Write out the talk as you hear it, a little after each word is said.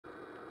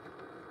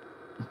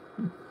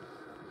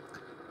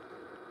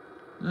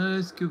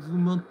Est-ce que vous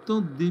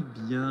m'entendez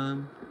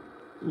bien?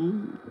 Oh,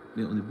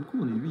 mais on est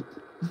beaucoup, on est 8.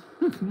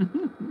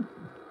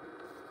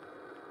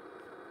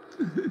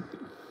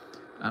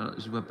 Alors,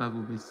 je vois pas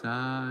vos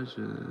messages.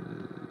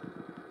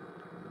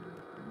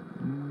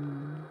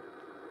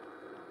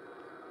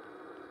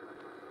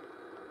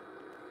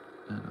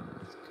 Alors,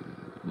 est-ce que...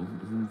 Bon,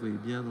 vous me voyez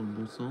bien dans le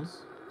bon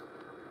sens?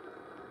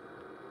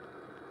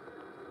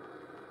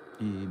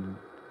 Et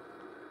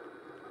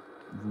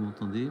vous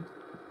m'entendez?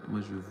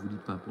 Moi, je vous lis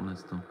pas pour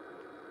l'instant.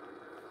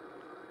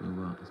 On va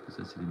voir, est-ce que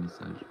ça, c'est les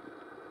messages?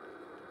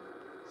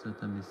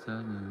 Certains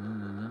messages,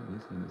 nanana, oui,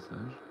 c'est les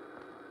messages.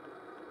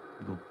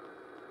 Bon.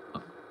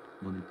 Ah,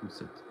 mon épouse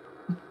 7.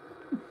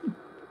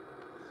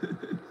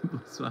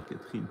 Bonsoir,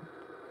 Catherine.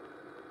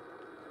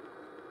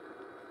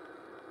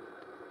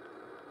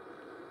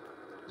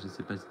 Je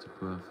sais pas si tu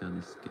pourras faire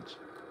des sketchs.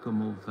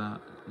 Comment va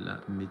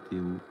la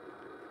météo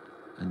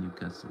à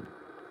Newcastle?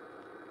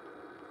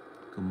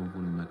 Comment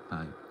vont les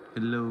magpies?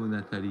 Hello,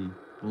 Nathalie.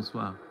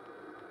 Bonsoir.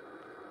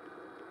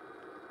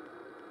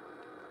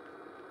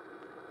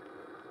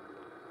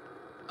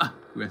 Ah,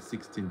 we are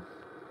 16.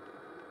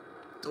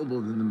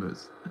 Double the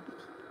numbers.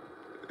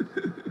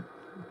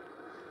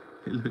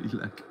 Hello,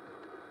 Ilak.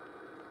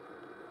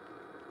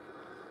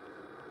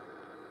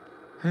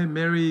 Hey,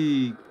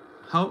 Mary.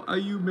 How are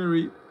you,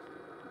 Mary?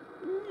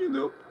 You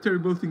know,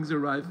 terrible things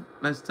arrive.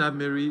 Last time,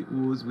 Mary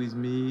was with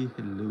me.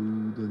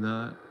 Hello,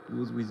 Donna.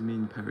 Was with me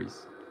in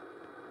Paris.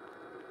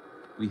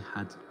 We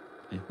had,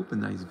 I hope, a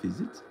nice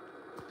visit.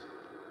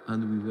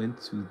 And we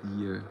went to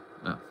the...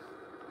 I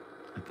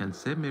can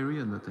say Mary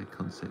or not? I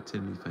can't say.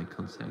 Tell me if I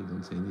can't say. I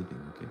don't say anything,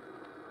 okay?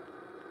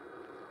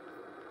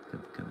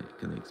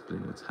 Can I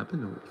explain what's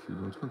happened? Or if you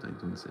don't want, I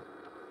don't say.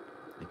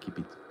 I keep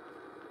it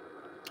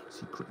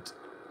secret.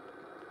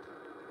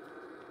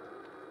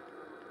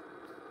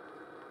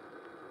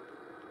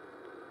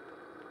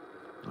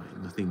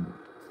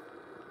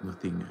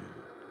 Nothing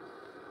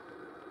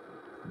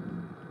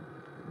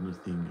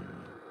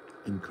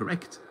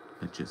incorrect.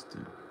 I just...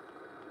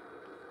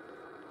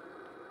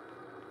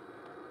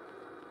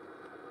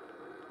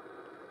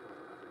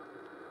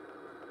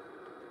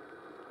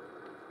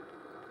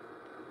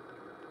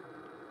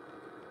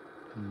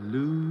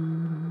 Hello.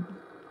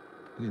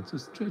 Again, so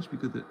strange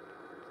because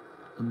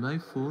on my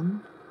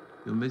phone,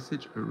 your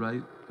message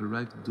arrived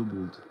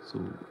doubled, so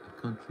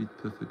I can't read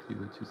perfectly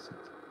what you said.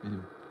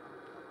 Anyway.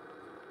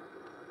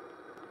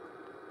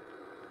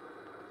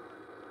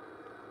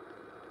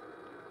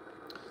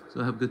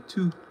 So I've got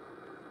two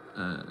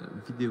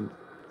video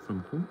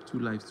from home, two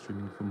live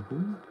streaming from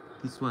home.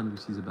 This one,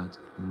 which is about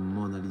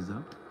Mona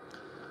Lisa,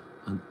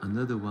 and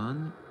another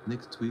one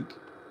next week.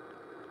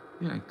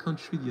 Yeah, I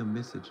can't read your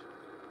message.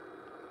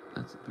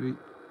 That's very...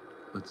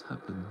 What's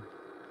happened?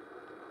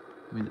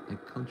 I mean, I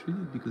can't read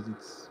it because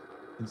it's,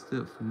 instead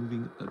of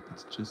moving up,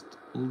 it's just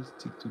all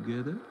stick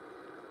together.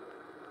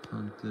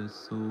 And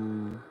so,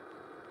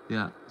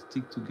 yeah,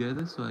 stick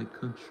together, so I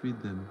can't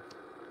read them.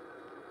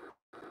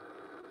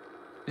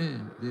 Yeah,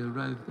 they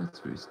arrived. That's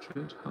very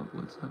strange.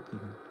 What's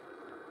happened?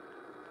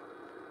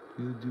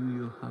 Do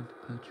you have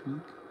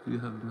Patrick? Do you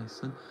have my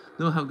son?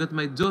 No, I've got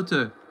my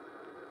daughter,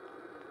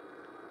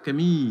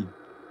 Camille,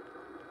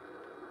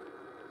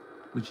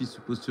 which is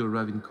supposed to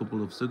arrive in a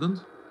couple of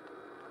seconds,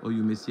 or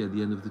you may see at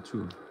the end of the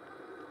tour.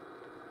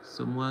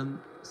 Someone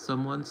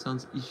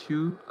sounds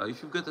issue.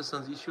 If you've got a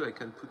sound issue, I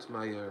can put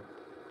my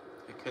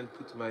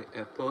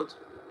AirPod.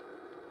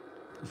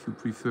 If you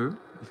prefer,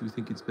 if you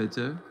think it's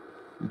better,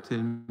 you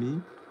tell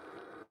me.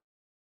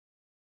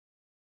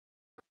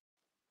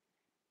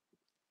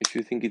 If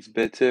you think it's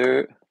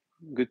better,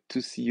 good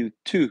to see you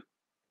too.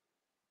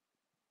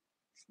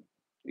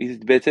 Is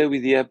it better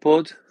with the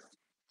AirPod?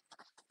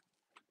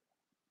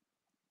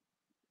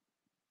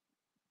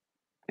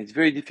 It's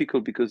very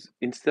difficult because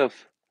instead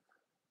of...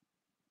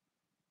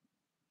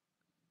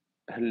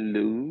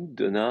 Hello,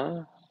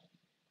 Donna.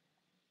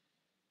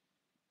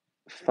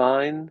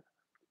 Fine.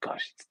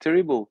 Gosh, it's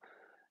terrible.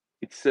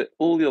 It's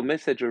all your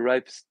message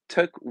arrives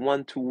stuck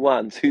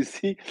one-to-one. So you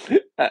see,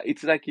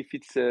 it's like if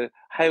it's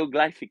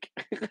hieroglyphic.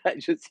 I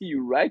just see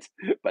you write,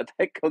 but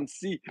I can't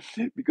see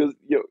because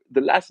the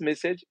last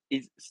message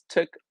is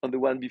stuck on the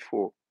one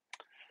before.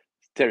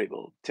 It's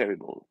terrible,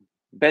 terrible.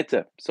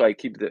 Better. So I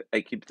keep that.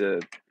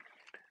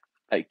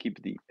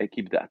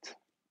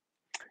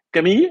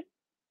 Camille,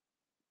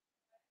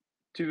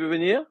 tu veux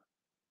venir?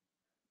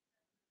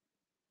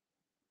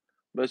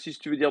 Bah, si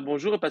tu veux dire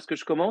bonjour et parce que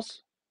je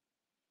commence.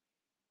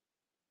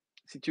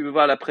 Si tu veux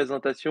voir la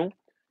présentation,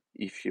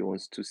 if she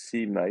wants to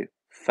see my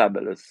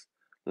fabulous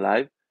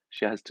live,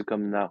 she has to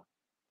come now.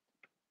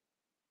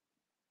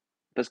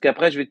 Parce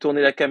qu'après, je vais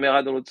tourner la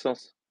caméra dans l'autre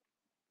sens.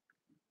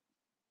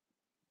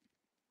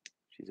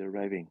 She's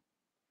arriving.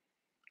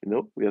 You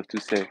know, we have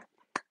to say,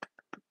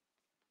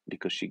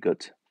 because she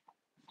got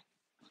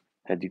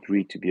her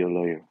degree to be a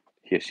lawyer.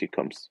 Here she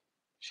comes.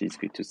 She's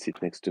going to sit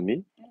next to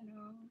me.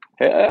 Hello.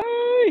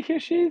 Hey,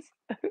 here she is.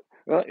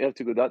 Well, you have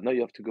to go down. No,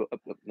 you have to go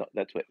up. No,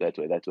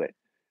 that way.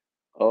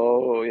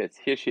 Oh, yes,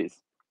 here she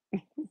is.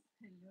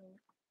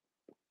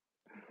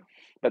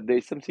 but there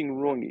is something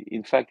wrong.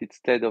 In fact,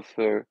 instead of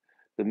the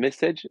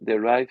message, they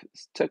arrive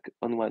stuck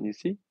on one. You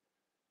see,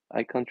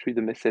 I can't read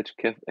the message.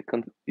 I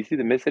can't. You see,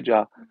 the message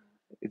are.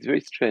 It's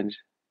very strange.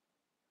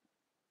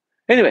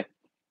 Anyway,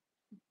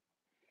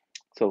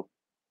 so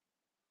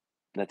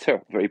that's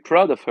her. Very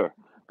proud of her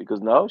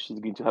because now she's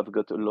going to have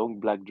got a long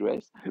black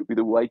dress with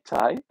a white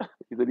tie,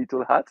 with a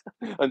little hat,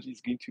 and she's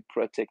going to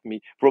protect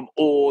me from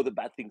all the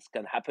bad things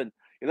can happen.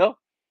 You know.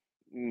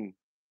 Mm.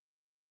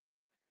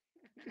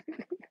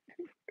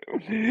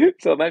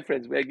 So, my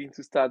friends, we are going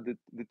to start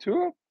the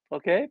tour.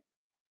 Okay.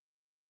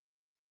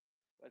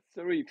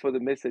 Sorry for the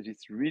message.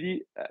 It's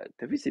really.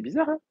 T'as vu, c'est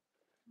bizarre, hein?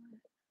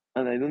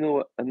 And I don't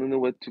know. I don't know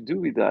what to do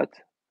with that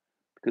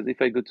because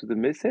if I go to the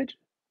message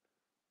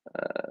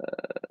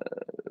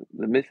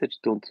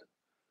don't.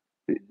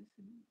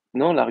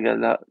 Non, là, regarde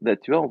là. Là,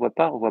 tu vois, on voit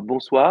pas. On voit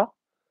bonsoir,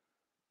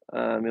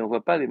 mais on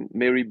voit pas les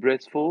Mary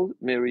Breastful.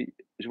 Mary.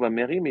 Je vois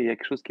Mary, mais il y a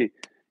quelque chose qui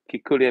est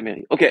collé à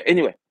Mary. Okay.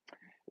 Anyway,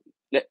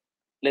 let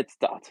let's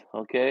start.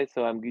 Okay.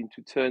 So I'm going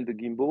to turn the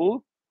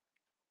gimbal,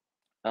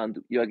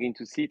 and you are going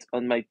to see it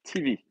on my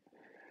TV.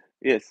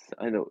 Yes,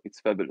 I know it's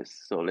fabulous.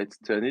 So let's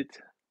turn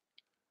it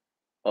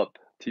up.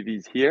 TV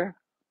is here.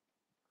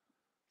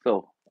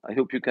 So I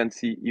hope you can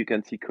see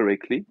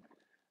correctly.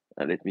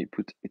 Let me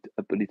put it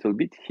up a little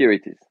bit. Here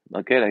it is.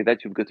 Okay, like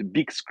that you've got a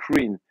big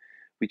screen,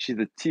 which is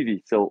the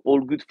TV. So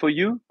all good for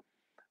you.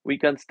 We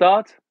can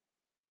start.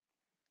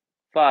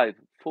 5,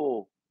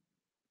 4,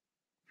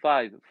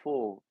 5,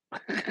 4,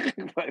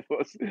 5,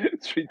 4,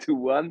 3, 2,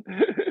 1.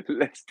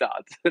 Let's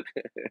start.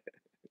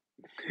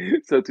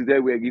 So today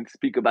we are going to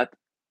speak about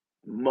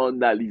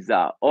Mona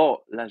Lisa or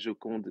La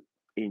Joconde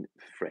in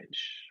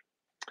French.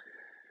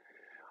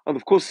 And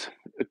of course,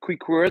 a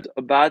quick word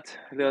about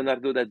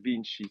Leonardo da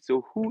Vinci.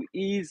 So who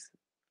is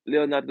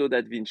Leonardo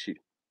da Vinci?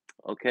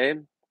 Okay,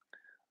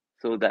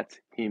 so that's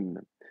him.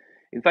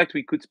 In fact,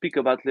 we could speak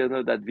about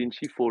Leonardo da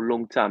Vinci for a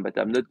long time, but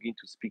I'm not going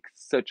to speak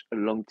such a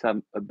long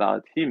time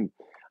about him.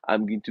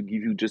 I'm going to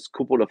give you just a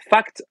couple of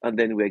facts, and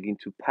then we're going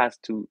to pass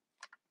to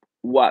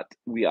what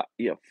we are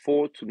here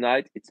for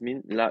tonight. It's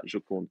mean La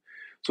Joconde.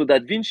 So da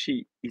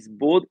Vinci is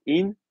born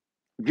in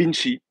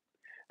Vinci.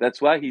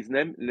 That's why his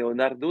name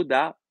Leonardo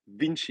da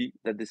Vinci,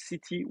 that the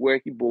city where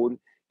he born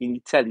in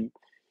Italy.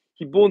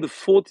 He born the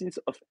 14th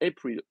of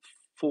April,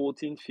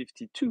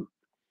 1452,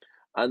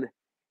 and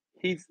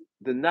he's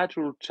the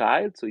natural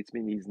child, so it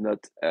means he's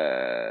not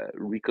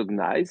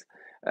recognized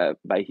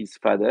by his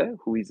father,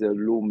 who is a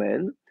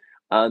lawman,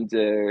 and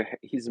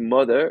his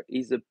mother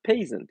is a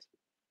peasant.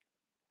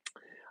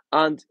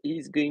 And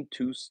he's going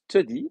to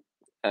study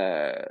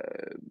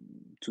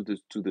to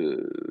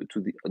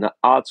the an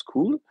art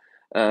school,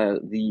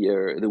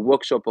 the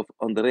workshop of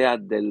Andrea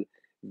del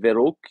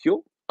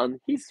Verrocchio, and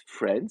his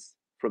friends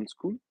from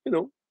school,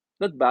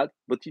 not bad,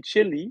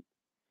 Botticelli,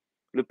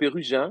 Le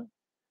Perugin,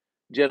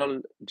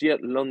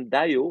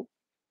 Ghirlandaio.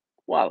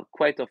 Well,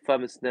 quite a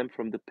famous name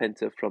from the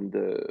painter from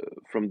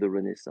the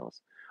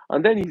Renaissance.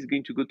 And then he's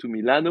going to go to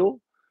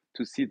Milano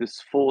to see the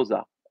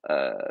Sforza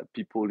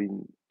people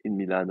in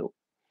Milano.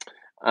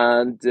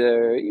 And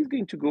he's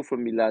going to go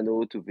from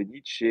Milano to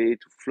Venice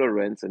to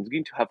Florence, and he's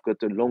going to have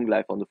got a long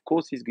life. And of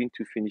course, he's going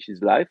to finish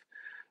his life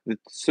the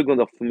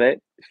 2nd of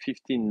May,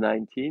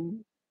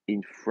 1519,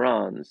 in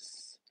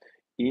France,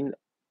 in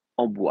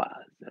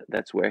Amboise.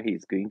 That's where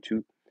he's going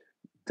to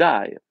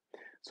die.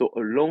 So a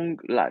long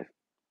life.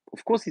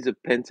 Of course, he's a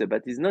painter,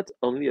 but he's not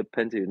only a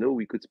painter.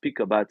 We could speak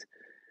about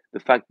the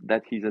fact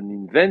that he's an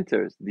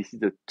inventor. This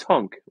is a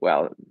tank,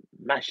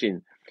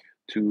 machine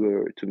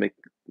to make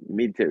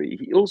military.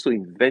 He also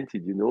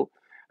invented,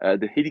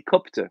 the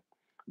helicopter.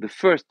 The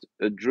first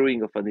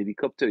drawing of an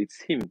helicopter,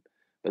 it's him.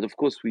 But of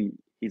course,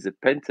 he's a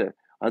painter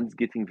and he's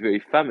getting very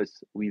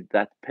famous with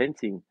that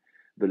painting,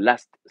 The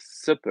Last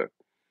Supper.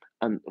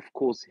 And of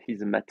course,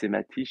 he's a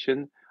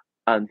mathematician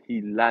and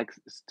he likes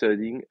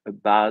studying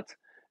about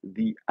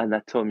the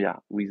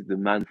anatomia with the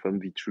man from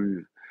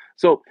Vitruve.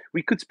 So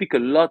we could speak a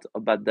lot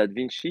about Da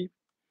Vinci.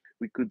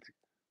 We could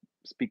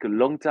speak a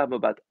long time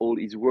about all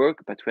his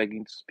work, but we're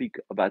going to speak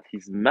about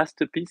his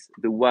masterpiece,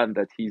 the one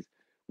that is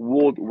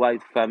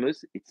worldwide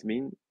famous. It's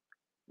mean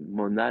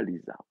Mona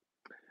Lisa.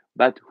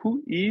 But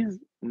who is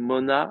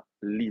Mona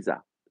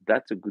Lisa?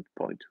 That's a good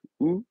point.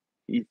 Who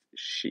is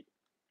she?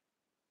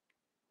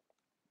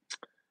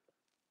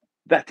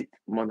 That's it,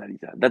 Mona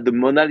Lisa. That the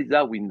Mona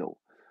Lisa we know.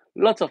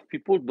 Lots of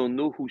people don't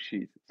know who she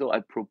is. So I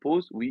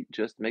propose we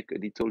just make a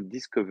little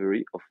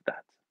discovery of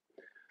that.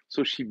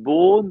 So she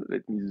born,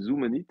 let me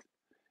zoom on it.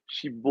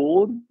 She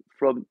born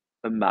from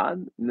a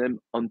man named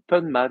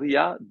Anton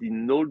Maria di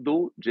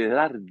Noldo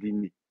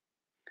Gerardini.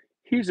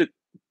 He's a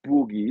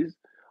Portuguese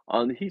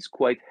and he's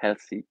quite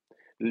healthy,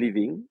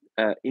 living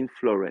in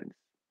Florence.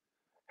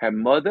 Her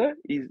mother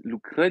is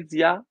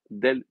Lucrezia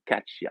del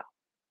Caccia.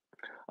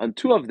 And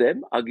two of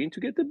them are going to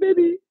get a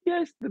baby.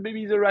 Yes, the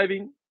baby is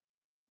arriving.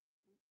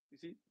 You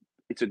see,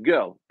 it's a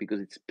girl because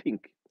it's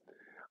pink.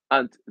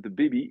 And the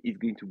baby is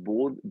going to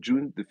born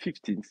June the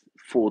 15th,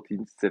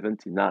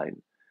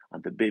 1479.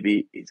 And the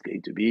baby is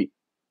going to be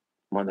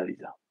Mona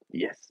Lisa.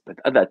 Yes, but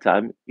at that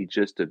time, it's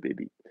just a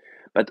baby.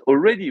 But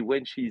already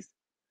when she's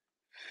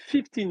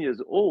 15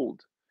 years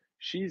old,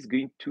 she's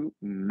going to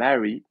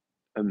marry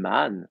a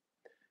man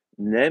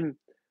named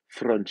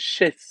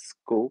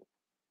Francesco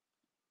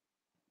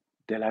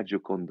della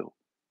Giocondo.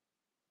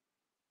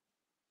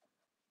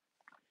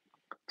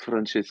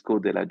 Francesco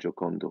della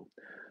Giocondo.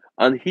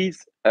 And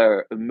he's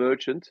a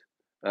merchant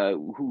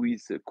who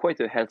is quite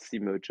a healthy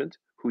merchant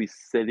who is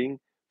selling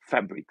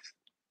fabrics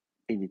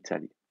in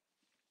Italy.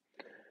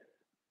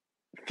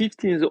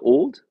 15 years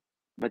old,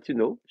 but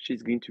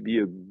she's going to be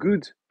a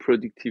good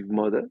productive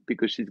mother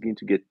because she's going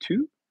to get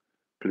 2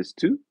 plus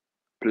 2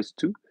 plus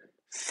 2,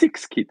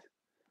 6 kids.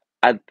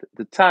 At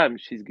the time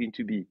she's going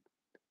to be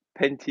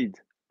painted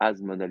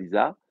as Mona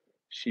Lisa,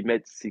 she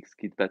made 6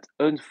 kids, but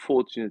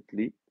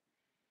unfortunately,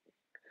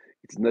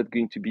 it's not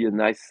going to be a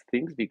nice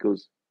thing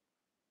because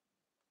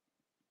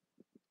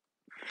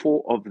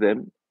 4 of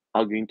them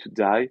are going to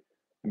die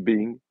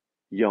being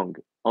young.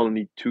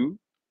 Only 2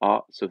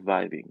 are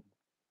surviving.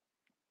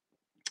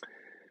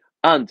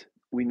 And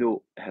we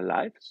know her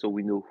life, so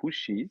we know who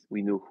she is,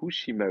 we know who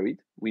she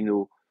married, we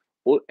know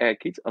all her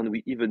kids, and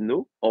we even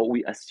know, or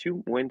we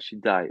assume, when she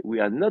died. We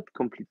are not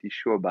completely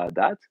sure about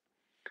that.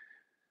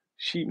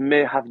 She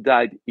may have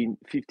died in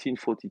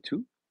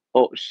 1542,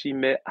 or she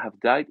may have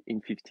died in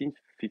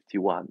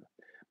 1551.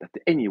 But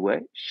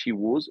anyway, she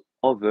was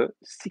over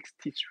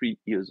 63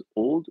 years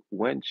old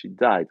when she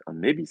died, and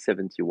maybe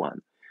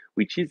 71,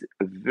 which is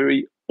a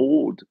very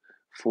old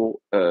for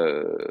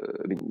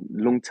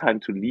long time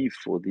to live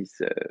for this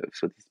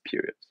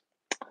period.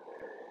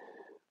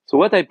 So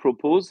what I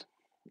propose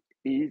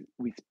is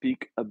we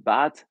speak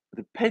about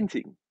the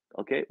painting.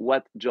 Okay,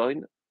 what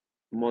joined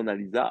Mona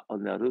Lisa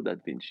and Leonardo da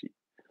Vinci.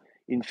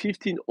 In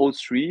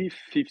 1503,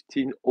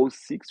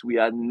 1506, we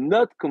are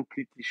not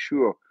completely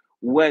sure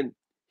when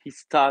he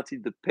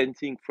started the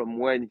painting from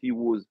when he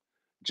was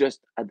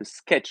just at the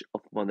sketch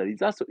of Mona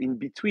Lisa. So in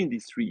between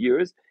these 3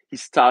 years, he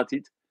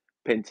started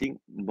painting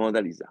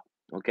Mona Lisa.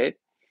 Okay?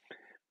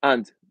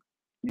 And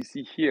you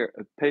see here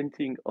a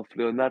painting of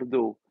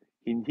Leonardo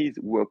in his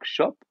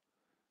workshop,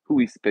 who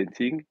is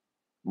painting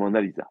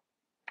Mona Lisa.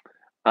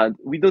 And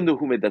we don't know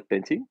who made that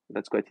painting.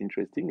 That's quite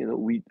interesting.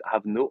 We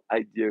have no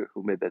idea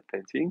who made that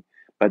painting,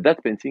 but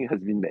that painting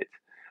has been made.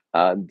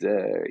 And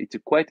it's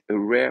quite a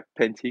rare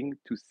painting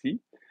to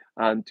see.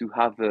 And to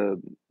have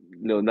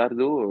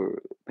Leonardo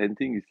or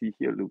painting, you see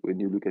here, look, when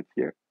you look at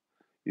here,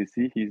 you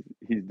see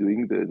he's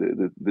doing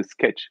the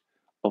sketch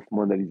of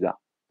Mona Lisa,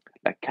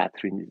 like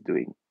Catherine is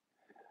doing.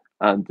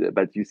 And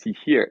but you see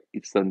here,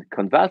 it's on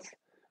canvas,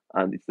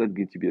 and it's not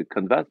going to be a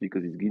canvas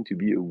because it's going to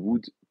be a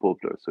wood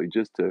poplar. So it's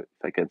just, if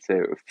I can say,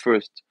 a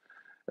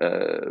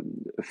uh,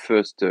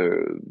 first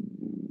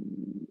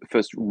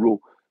first row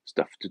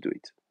stuff to do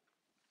it.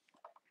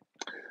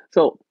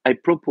 So I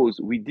propose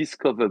we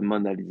discover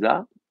Mona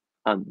Lisa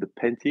and the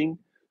painting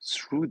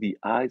through the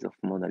eyes of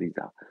Mona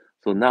Lisa.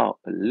 So now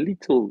a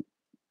little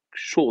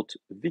short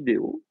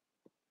video.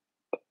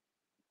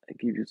 I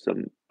give you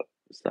some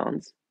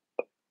sounds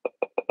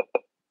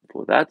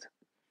for that.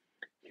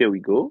 Here we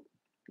go,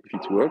 if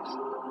it works.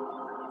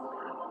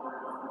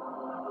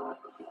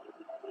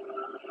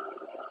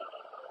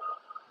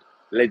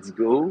 Let's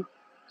go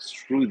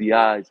through the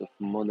eyes of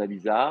Mona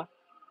Lisa,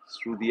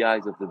 through the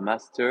eyes of the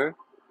master,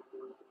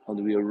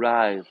 and we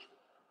arrive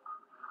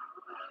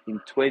in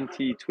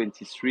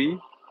 2023,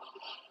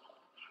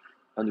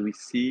 and we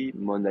see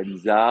Mona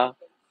Lisa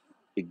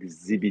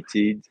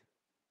exhibited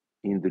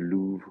in the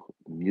Louvre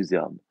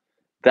Museum.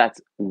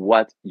 That's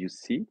what you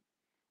see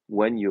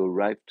when you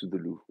arrive to the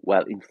Louvre.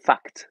 Well, in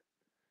fact,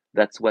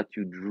 that's what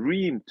you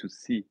dream to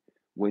see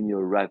when you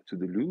arrive to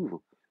the Louvre,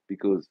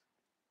 because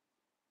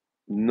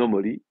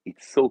normally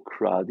it's so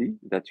crowded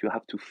that you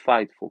have to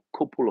fight for a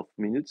couple of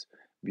minutes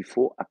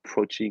before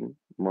approaching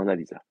Mona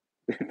Lisa.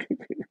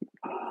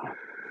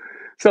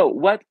 So,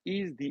 what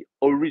is the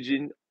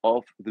origin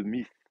of the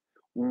myth?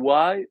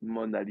 Why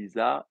Mona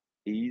Lisa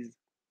is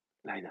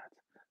like that?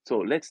 So,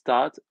 let's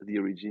start the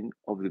origin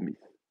of the myth.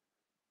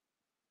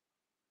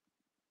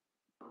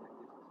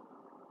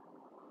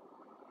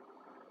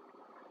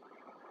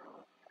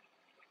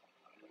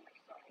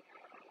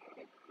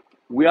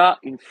 We are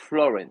in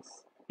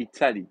Florence,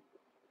 Italy,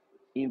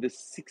 in the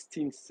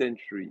 16th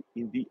century,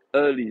 in the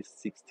early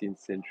 16th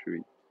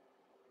century.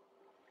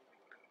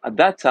 At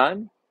that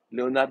time,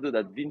 Leonardo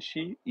da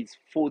Vinci is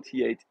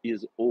 48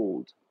 years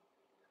old,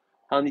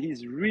 and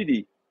he's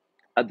really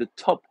at the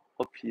top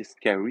of his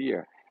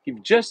career. He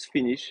just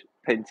finished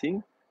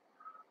painting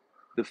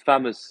the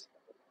famous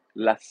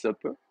Last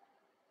Supper,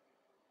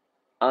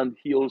 and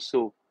he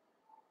also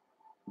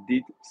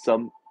did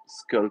some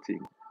sculpting.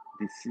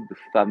 This is the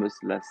famous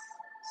Last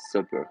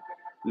Supper.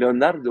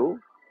 Leonardo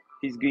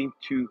is going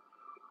to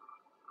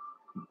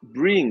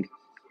bring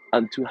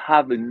and to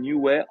have a new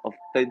way of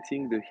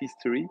painting the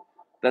history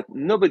that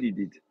nobody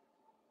did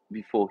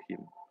before him.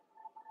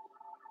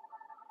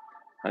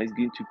 And he's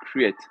going to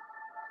create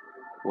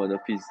one of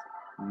his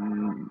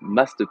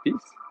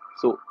masterpieces.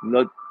 So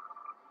not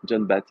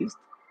John Baptist,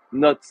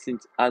 not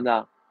Saint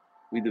Anna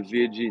with the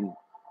Virgin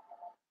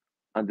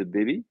and the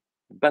baby,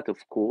 but of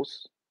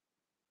course,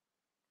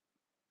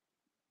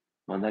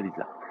 Mona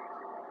Lisa.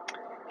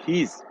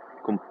 He's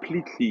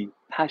completely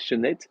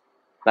passionate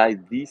by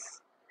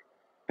this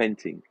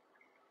painting.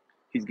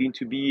 He's going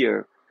to be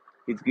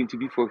it's going to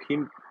be for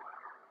him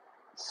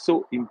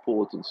so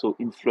important. So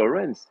in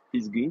Florence,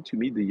 he's going to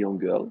meet the young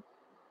girl,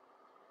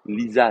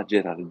 Lisa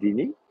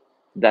Gerardini,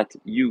 that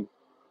you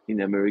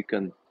in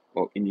American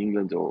or in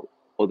England or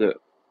other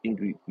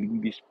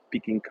English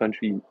speaking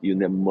country you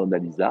name Mona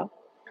Lisa,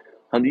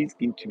 and he's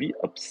going to be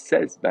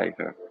obsessed by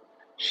her.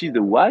 She's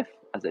the wife,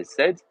 as I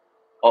said,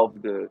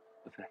 of the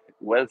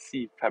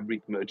wealthy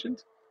fabric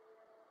merchant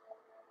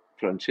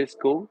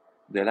Francesco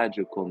della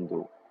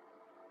Giocondo,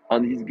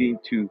 and he's going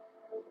to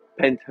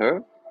paint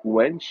her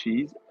when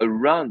she's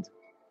around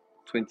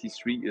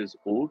 23 years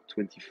old,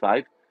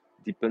 25,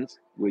 depends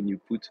when you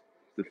put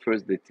the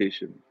first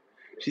datation.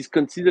 She's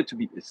considered to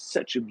be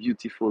such a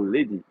beautiful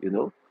lady,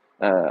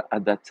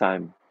 at that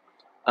time.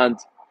 And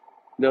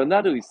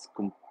Leonardo is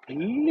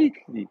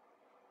completely,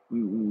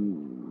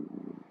 mm,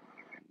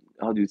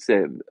 how do you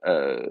say,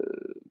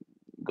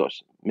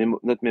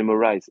 not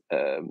memorized,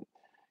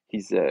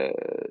 he's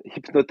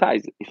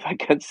hypnotized, if I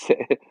can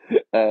say,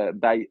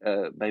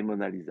 by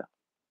Mona Lisa.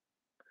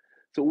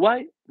 So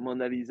why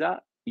Mona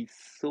Lisa is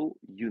so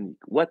unique?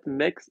 What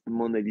makes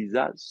Mona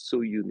Lisa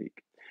so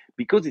unique?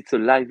 Because it's a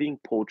living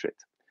portrait.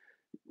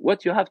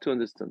 What you have to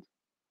understand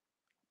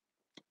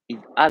is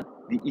at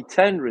the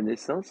Italian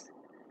Renaissance,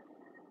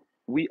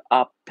 we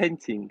are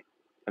painting,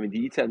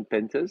 the Italian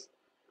painters,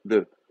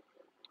 the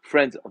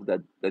friends of Da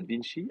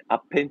Vinci,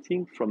 are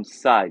painting from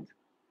side.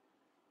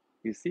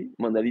 You see,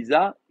 Mona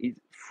Lisa is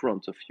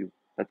front of you.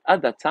 But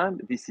at that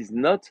time, this is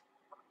not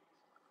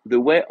the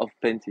way of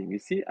painting. You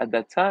see, at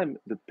that time,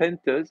 the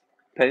painters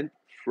paint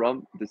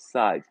from the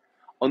side.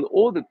 On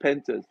all the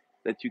painters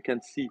that you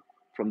can see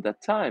from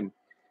that time,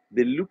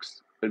 they look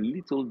a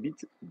little bit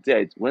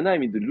dead. When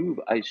I'm in the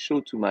Louvre, I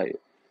show to my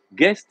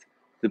guest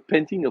the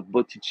painting of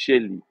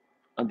Botticelli,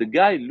 and the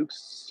guy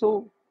looks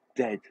so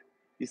dead.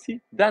 You see,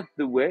 that's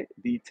the way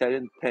the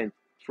Italian paint,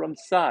 from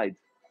side.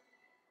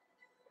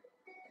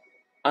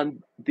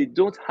 And they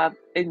don't have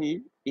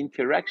any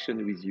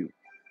interaction with you.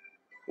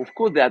 Of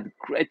course, they are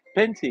great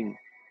painting.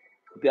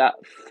 They are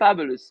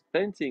fabulous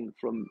painting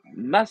from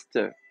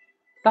master,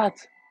 but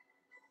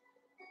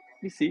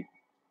you see,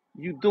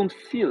 you don't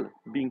feel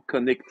being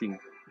connecting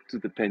to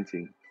the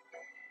painting.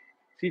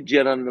 See,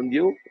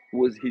 Gerardo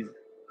was his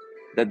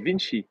Da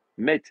Vinci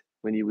met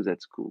when he was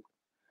at school.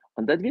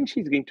 And Da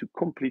Vinci is going to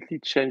completely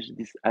change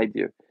this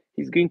idea.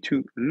 He's going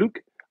to look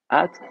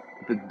at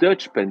the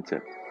Dutch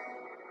painter.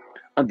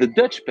 And the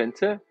Dutch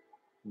painter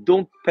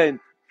don't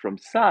paint from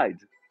side,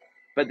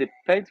 but they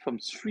paint from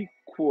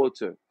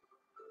 3/4.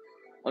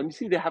 And you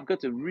see, they have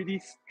got a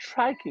really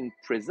striking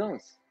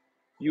presence.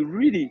 You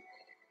really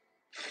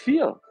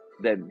feel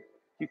them.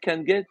 You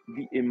can get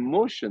the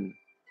emotion.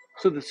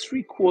 So the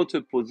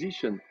 3/4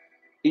 position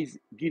is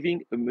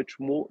giving a much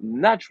more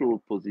natural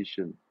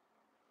position.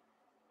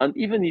 And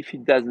even if he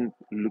doesn't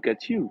look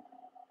at you,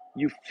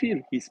 you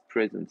feel his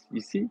presence.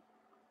 You see,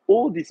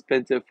 all these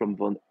painters from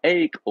Van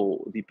Eyck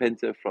or the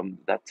painter from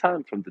that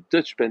time, from the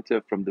Dutch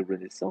painter from the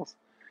Renaissance,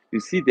 you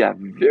see, they are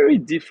very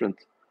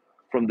different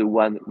from the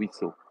one we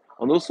saw.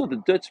 And also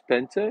the Dutch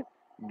painter,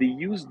 they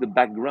use the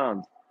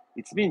background.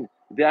 It means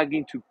they are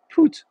going to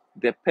put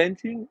their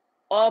painting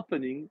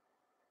opening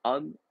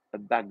on a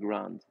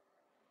background,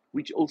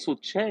 which also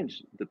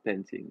change the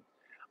painting.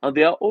 And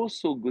they are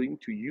also going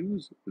to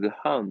use the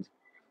hand.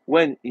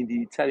 When in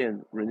the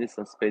Italian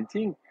Renaissance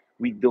painting,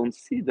 we don't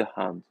see the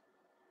hand.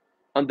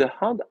 And the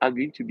hand are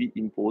going to be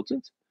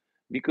important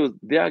because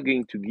they are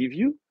going to give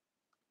you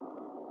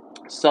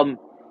some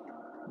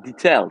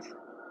details.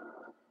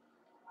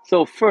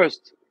 So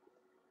first,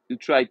 you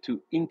try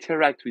to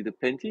interact with the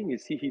painting. You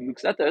see, he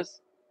looks at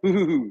us.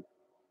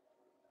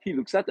 He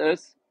looks at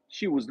us.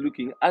 She was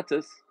looking at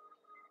us.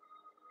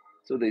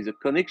 So there's a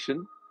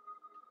connection.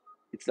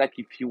 It's like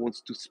if he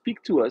wants to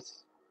speak to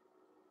us.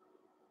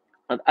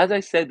 And as I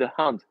said, the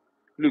hand,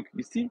 look,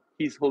 you see,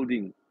 he's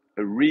holding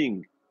a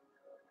ring.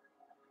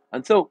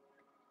 And so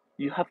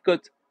you have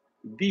got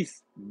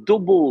this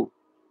double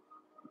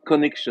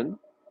connection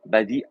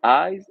by the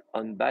eyes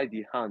and by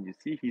the hand. You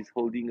see, he's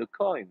holding a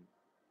coin.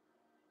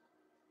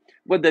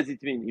 What does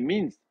it mean? It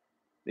means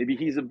maybe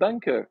he's a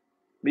banker.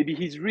 Maybe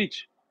he's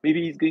rich.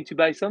 Maybe he's going to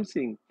buy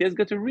something. He has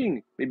got a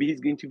ring. Maybe he's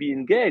going to be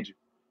engaged.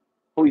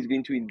 Or he's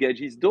going to engage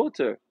his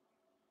daughter.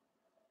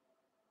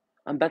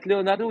 And but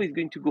Leonardo is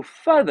going to go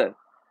further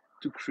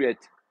to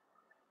create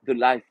the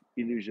life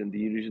illusion,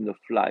 the illusion of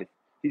life.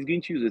 He's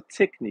going to use a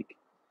technique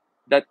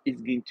that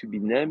is going to be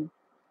named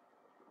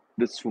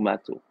the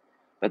sfumato.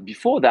 But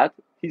before that,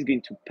 he's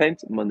going to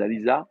paint Mona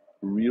Lisa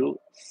real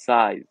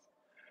size.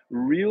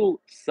 Real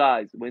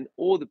size, when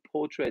all the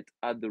portraits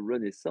at the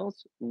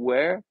Renaissance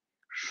were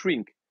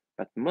shrink.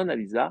 But Mona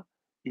Lisa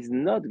is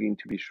not going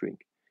to be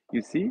shrink.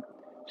 You see,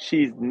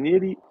 she is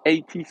nearly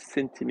 80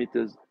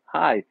 centimeters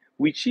high,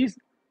 which is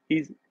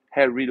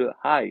her real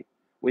height.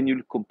 When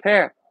you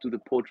compare to the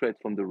portrait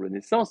from the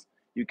Renaissance,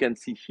 you can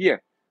see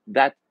here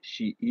that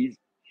she is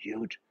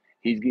huge.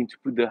 He's going to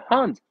put the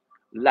hand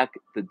like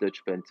the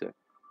Dutch painter.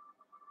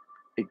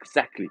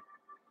 Exactly.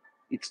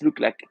 It's look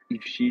like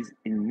if she's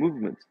in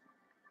movement,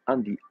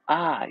 and the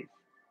eyes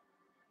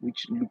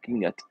which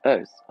looking at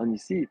us. And you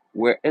see,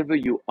 wherever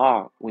you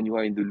are when you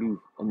are in the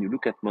Louvre and you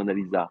look at Mona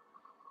Lisa,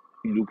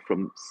 you look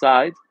from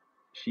side,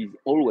 she's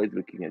always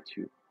looking at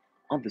you.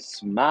 And the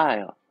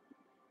smile,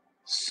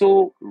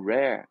 so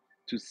rare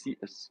to see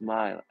a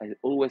smile. I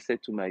always say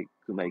to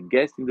my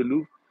guests in the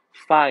Louvre,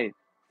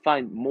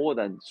 find more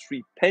than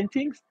 3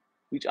 paintings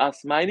which are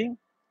smiling,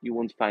 you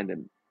won't find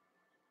them.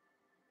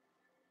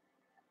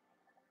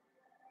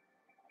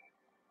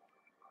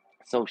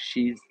 So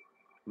she's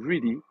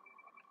really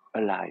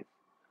alive.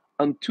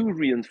 And to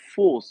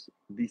reinforce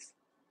this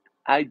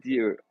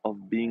idea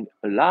of being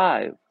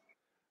alive,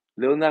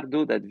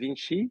 Leonardo da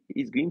Vinci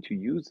is going to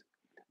use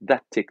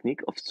that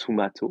technique of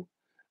sfumato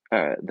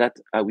that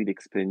I will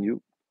explain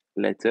you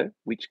later,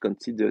 which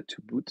consider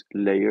to put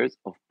layers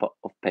of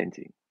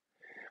painting.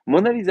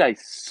 Mona Lisa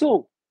is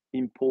so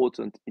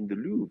important in the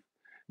Louvre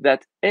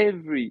that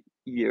every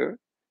year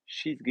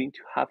she's going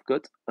to have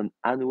got an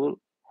annual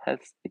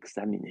health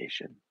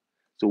examination.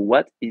 So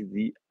what is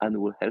the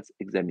annual health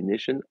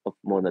examination of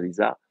Mona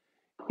Lisa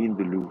in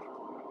the Louvre?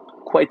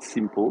 Quite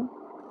simple.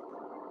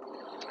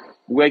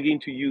 We're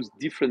going to use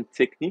different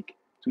technique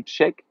to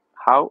check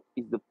how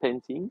is the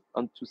painting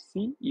and to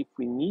see if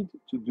we need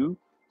to do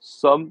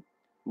some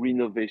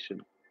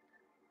renovation.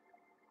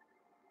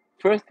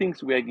 First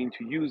things we are going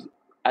to use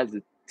as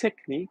a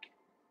technique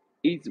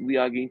is we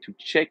are going to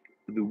check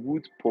the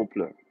wood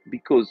poplar,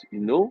 because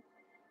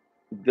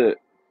the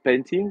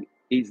painting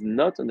is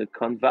not on a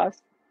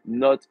canvas,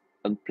 not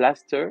on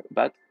plaster,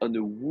 but on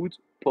a wood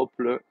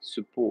poplar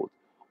support.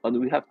 And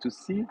we have to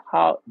see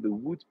how the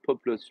wood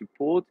poplar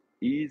support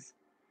is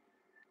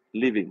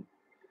living.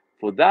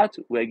 For that,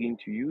 we're going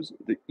to use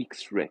the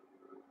X-ray.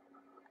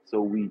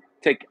 So we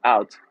take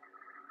out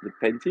the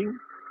painting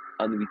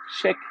and we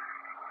check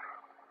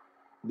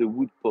the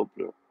wood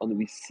poplar and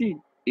we see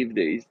if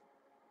there is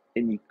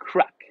any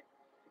crack,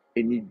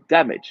 any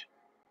damage.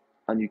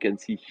 And you can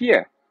see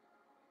here,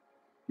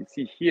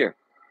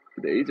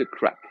 there is a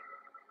crack.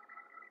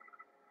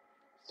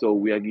 So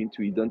we are going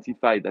to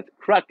identify that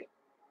crack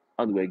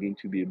and we're going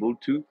to be able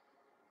to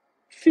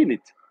fill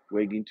it.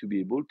 We're going to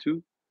be able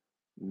to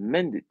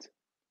mend it.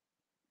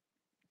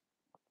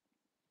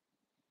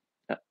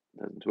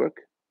 Doesn't work?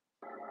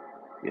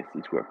 Yes,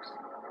 it works.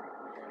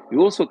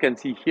 You also can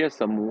see here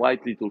some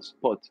white little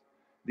spot.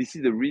 This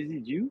is the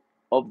residue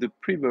of the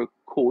primer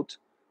coat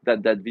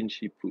that Da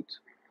Vinci put.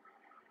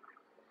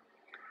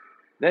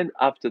 Then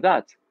after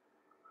that,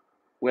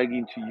 we're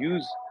going to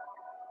use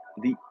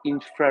the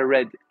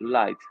infrared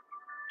light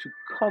to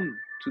come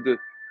to the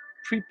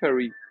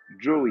preparatory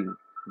drawing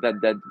that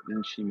Da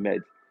Vinci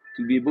made,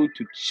 to be able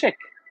to check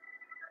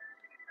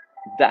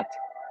that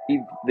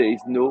if there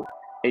is no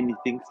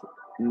anything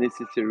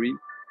necessary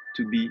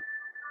to be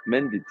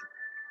mended.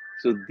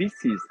 So this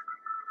is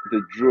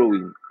the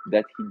drawing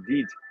that he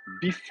did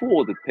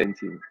before the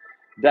painting,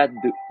 that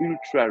the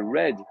ultra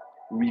red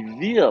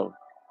reveal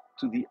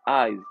to the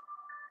eyes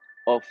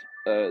of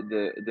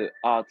the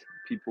art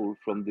people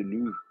from the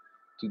Louvre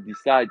to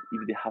decide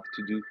if they have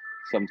to do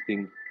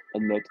something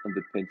or not on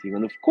the painting.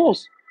 And of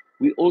course,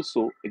 we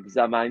also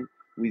examine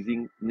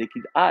using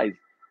naked eyes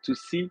to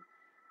see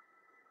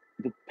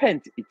the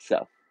paint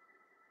itself.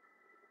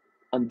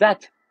 On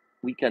that,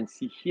 we can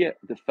see here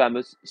the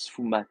famous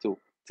sfumato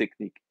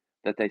technique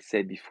that I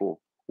said before.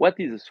 What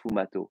is a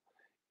sfumato?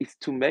 It's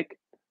to make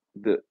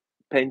the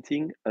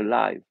painting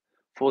alive.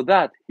 For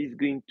that, he's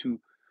going to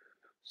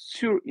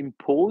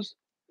superimpose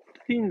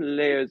thin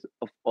layers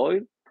of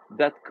oil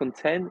that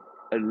contain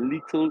a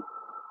little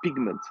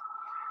pigment.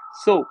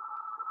 So,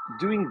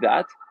 doing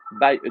that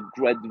by a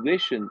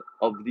graduation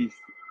of this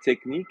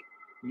technique,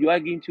 you are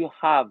going to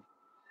have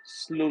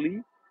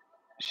slowly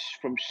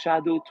from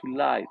shadow to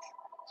light.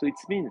 So it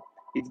means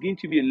it's going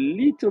to be a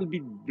little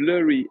bit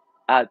blurry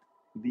at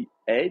the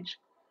edge,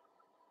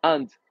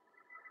 and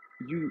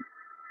you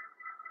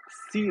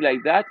see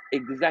like that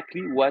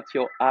exactly what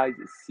your eyes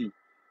see.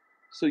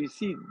 So you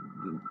see,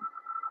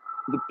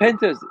 the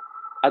painters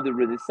at the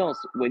Renaissance,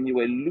 when you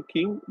were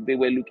looking, they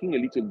were looking a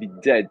little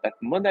bit dead, but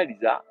Mona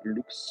Lisa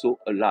looks so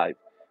alive.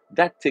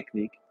 That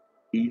technique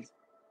is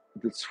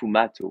the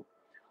sfumato.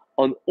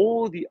 And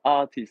all the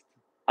artists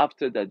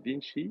after Da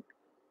Vinci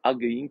are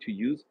going to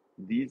use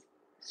this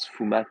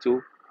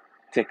sfumato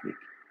technique.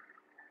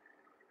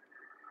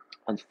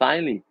 And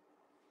finally,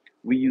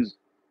 we use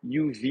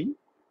UV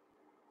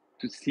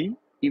to see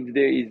if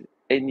there is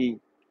any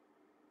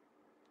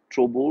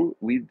trouble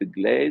with the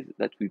glaze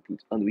that we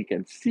put. And we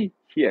can see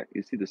here,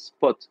 you see the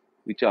spots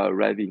which are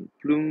arriving,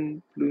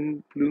 plum,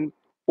 plum, plum.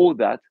 All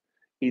that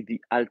is the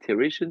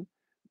alteration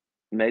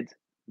made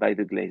by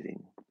the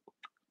glazing.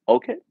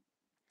 Okay?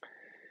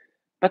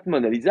 But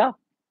Mona Lisa,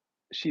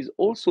 she's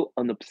also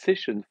an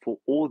obsession for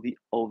all the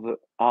other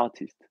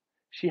artists.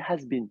 She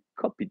has been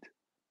copied,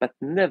 but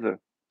never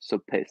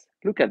surpassed.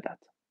 Look at that.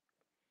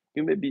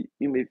 You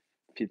may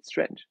feel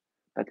strange,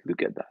 but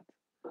look at that.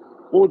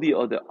 All the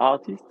other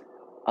artists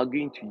are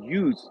going to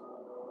use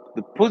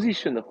the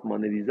position of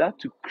Mona Lisa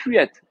to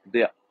create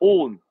their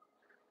own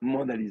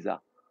Mona Lisa.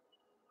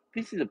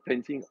 This is a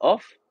painting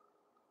of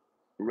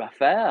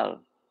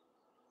Raphael,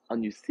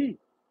 and you see,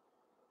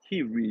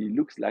 he really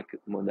looks like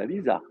Mona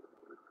Lisa.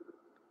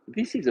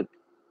 This is a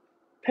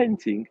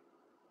painting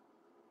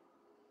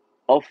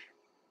of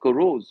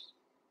Corot,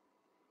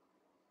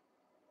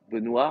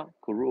 Benoit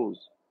Corot.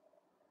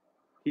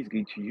 He's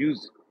going to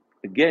use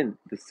again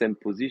the same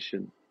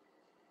position.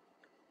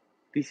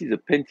 This is a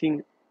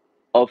painting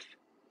of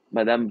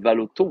Madame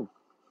Vallotton,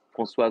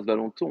 Françoise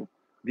Vallotton.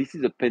 This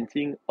is a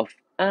painting of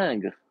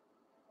Ingres.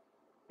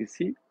 You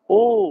see,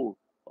 all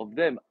of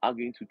them are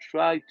going to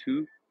try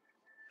to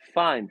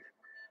find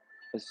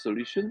a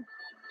solution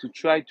to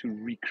try to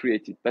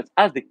recreate it. But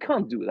as they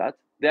can't do that,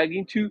 they are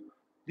going to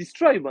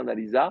destroy Mona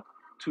Lisa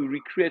to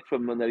recreate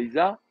from Mona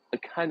Lisa a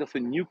kind of a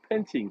new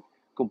painting,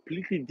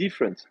 completely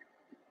different.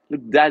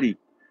 Look, Dali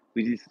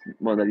with his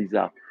Mona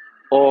Lisa,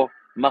 or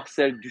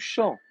Marcel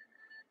Duchamp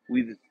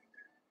with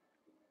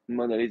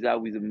Mona Lisa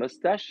with a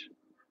mustache.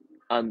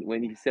 And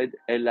when he said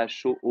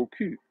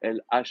LHOOQ,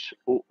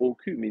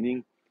 LHOOQ,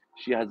 meaning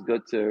she has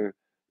got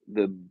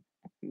the,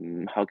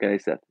 how can I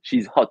say that?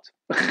 She's hot.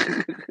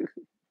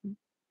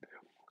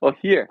 Or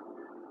here,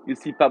 you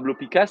see Pablo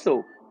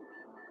Picasso,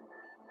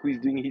 who is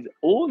doing his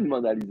own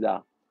Mona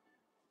Lisa.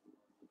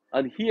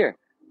 And here,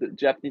 the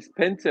Japanese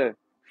painter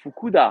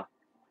Fukuda,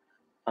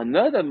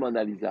 another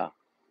Mona Lisa.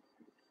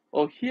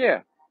 Or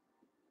here,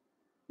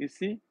 you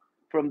see,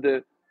 from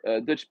the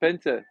Dutch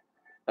painter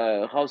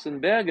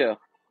Rausenberger,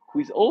 who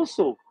is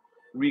also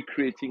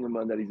recreating a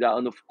Mona Lisa.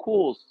 And of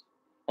course,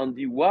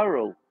 Andy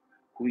Warhol,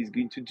 who is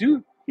going to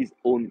do his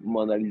own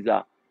Mona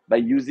Lisa by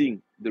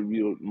using the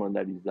real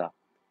Mona Lisa.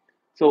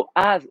 So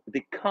as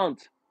they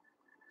can't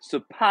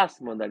surpass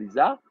Mona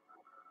Lisa,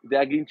 they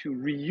are going to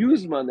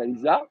reuse Mona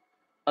Lisa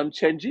and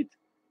change it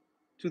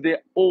to their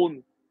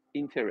own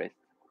interest.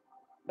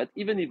 But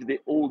even if they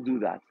all do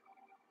that,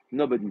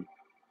 nobody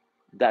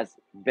does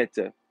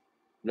better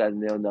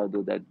than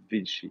Leonardo da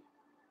Vinci.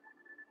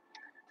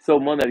 So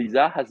Mona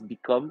Lisa has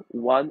become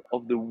one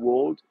of the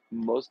world's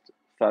most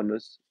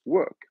famous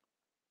work.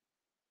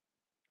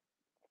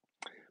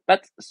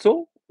 But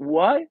so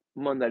why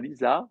Mona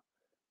Lisa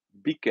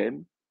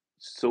became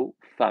so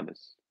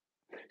famous?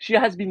 She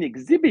has been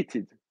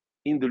exhibited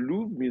in the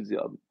Louvre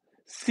Museum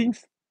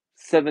since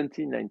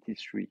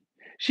 1793.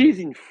 She is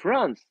in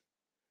France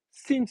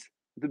since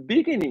the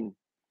beginning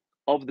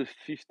of the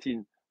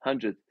 1500s,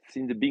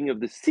 since the beginning of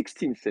the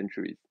 16th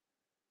century,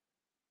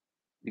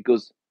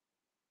 because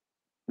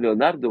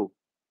Leonardo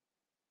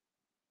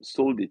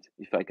sold it,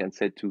 if I can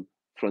say, to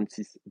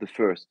Francis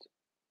I,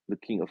 the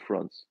King of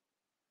France.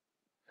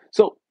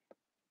 So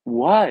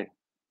why,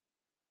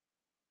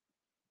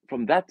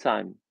 from that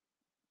time,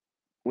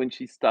 when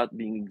she started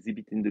being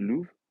exhibited in the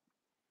Louvre,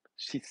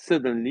 she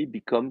suddenly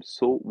becomes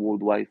so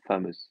worldwide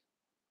famous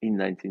in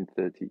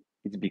 1930?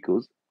 It's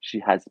because she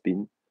has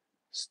been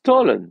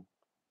stolen.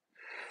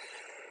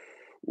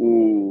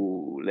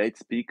 Oh, let's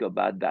speak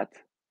about that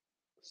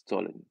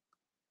stolen.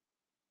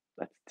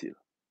 That's still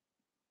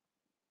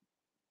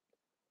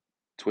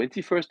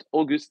 21st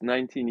August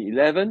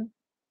 1911.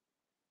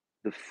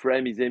 The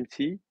frame is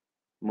empty.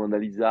 Mona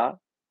Lisa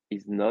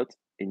is not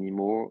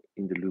anymore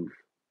in the Louvre.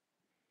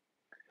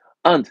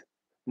 And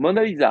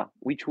Mona Lisa,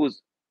 which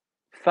was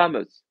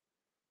famous,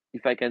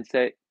 if I can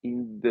say,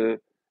 in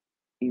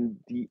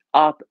the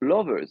art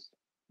lovers,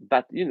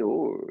 but in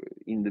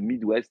the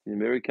Midwest in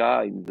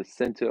America, in the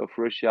center of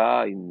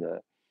Russia, in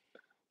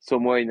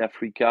somewhere in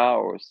Africa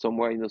or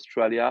somewhere in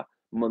Australia,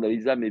 Mona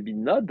Lisa maybe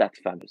not that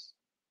famous.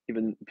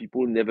 Even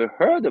people never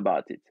heard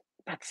about it.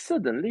 But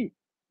suddenly,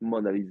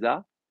 Mona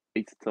Lisa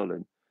is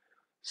stolen.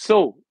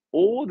 So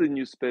all the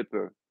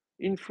newspaper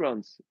in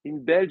France,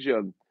 in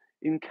Belgium,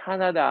 in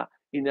Canada,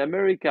 in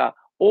America,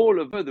 all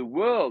over the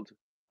world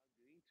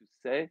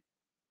are going to say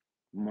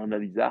Mona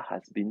Lisa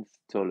has been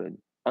stolen.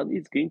 And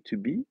it's going to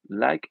be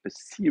like a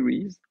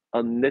series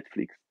on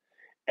Netflix.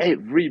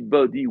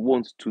 Everybody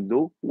wants to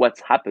know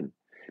what's happened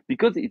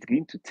because it's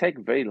going to take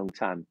a very long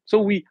time. So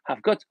we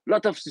have got a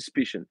lot of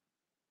suspicion.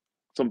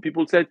 Some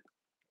people said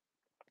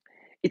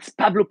it's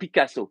Pablo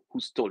Picasso who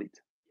stole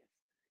it.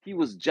 He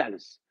was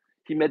jealous.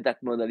 He made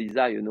that Mona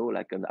Lisa,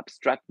 like an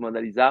abstract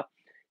Mona Lisa.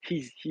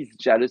 He's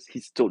jealous. He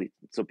stole it.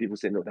 So people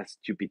say, no, that's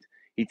stupid.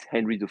 It's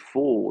Henry de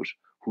Forge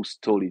who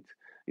stole it,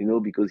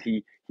 because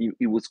he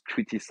was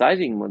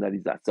criticizing Mona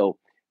Lisa. So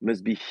it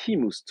must be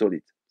him who stole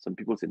it. Some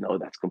people say, no,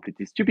 that's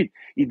completely stupid.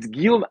 It's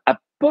Guillaume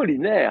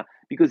Apollinaire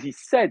because he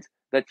said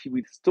that he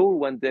will steal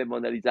one day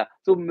Mona Lisa.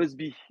 So it must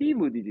be him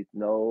who did it.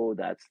 No,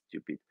 that's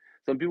stupid.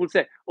 Some people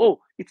say, oh,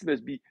 it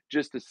must be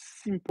just a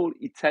simple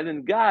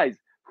Italian guy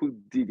who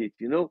did it,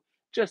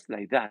 just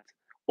like that.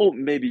 Or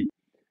maybe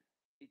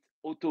it's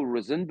Otto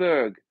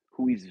Rosenberg,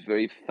 who is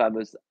very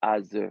famous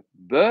as a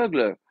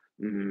burglar.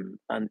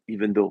 And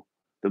even though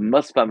the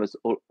most famous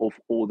of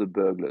all the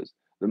burglars,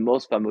 the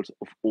most famous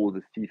of all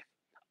the thieves,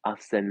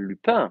 Arsène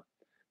Lupin,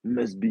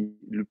 must be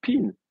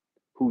Lupin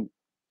who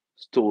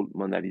stole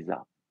Mona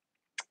Lisa.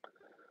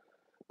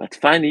 But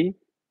finally,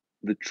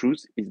 the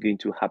truth is going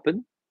to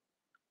happen,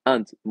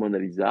 and Mona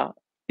Lisa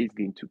is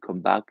going to come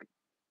back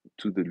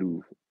to the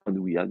Louvre,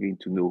 and we are going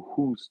to know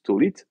who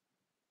stole it.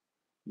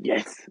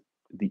 Yes,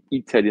 the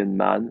Italian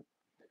man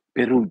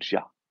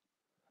Perugia.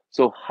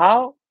 So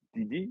how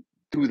did he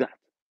do that?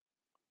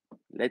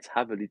 Let's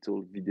have a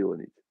little video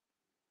on it.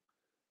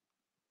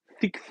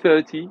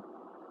 6:30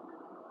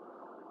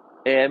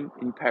 a.m.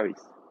 in Paris.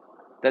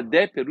 That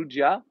day,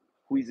 Perugia,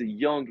 who is a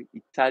young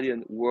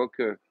Italian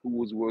worker who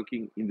was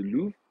working in the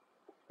Louvre,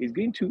 is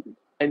going to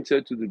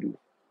enter to the Louvre.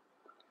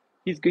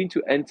 He's going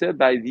to enter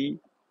by the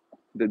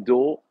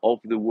door of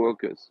the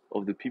workers,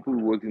 of the people who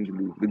work in the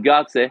Louvre. The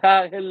guards say,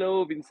 "Hi,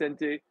 hello,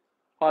 Vincente,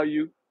 how are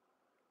you?"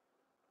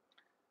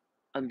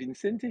 And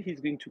Vincente, he's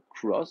going to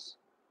cross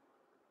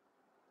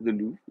the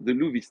Louvre. The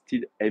Louvre is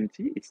still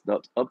empty, it's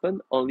not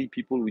open. Only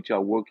people which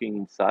are working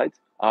inside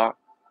are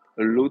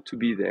allowed to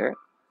be there.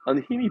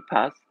 And he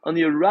passed, and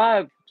he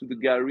arrived to the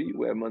gallery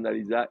where Mona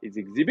Lisa is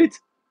exhibited.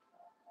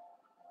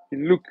 He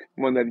looked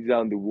Mona Lisa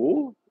on the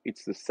wall.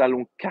 It's the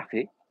Salon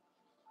Carré.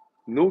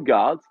 No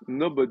guards,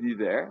 nobody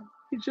there.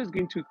 He's just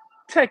going to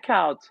take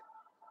out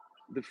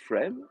the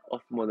frame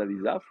of Mona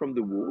Lisa from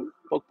the wall.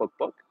 Pock, pock,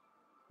 pock.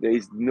 There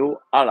is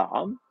no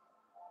alarm.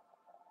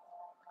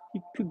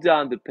 He put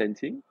down the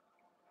painting.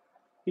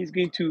 He's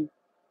going to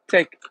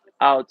take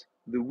out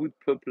the wood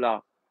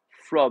poplar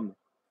from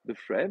the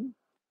frame,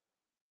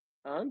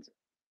 and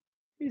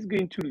he's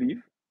going to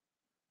leave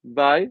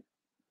by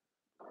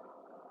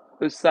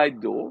a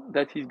side door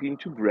that he's going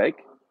to break,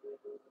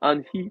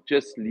 and he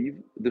just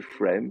leave the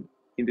frame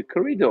in the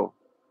corridor.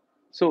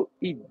 So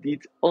he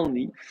did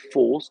only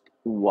forced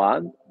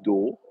one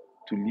door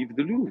to leave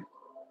the Louvre,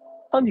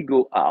 and he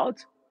go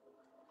out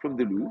from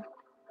the Louvre,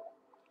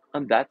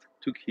 and that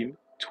took him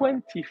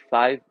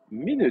 25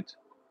 minutes,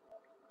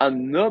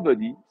 and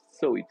nobody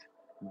saw it.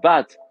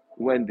 But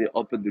when they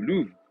opened the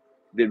Louvre,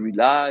 they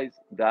realized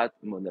that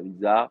Mona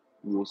Lisa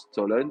was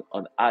stolen,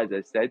 and as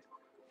I said,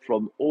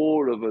 from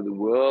all over the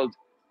world,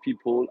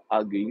 people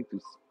are going to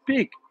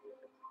speak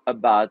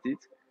about it,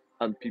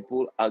 and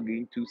people are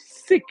going to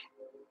seek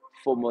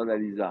for Mona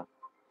Lisa.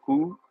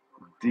 Who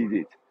did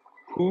it?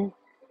 Who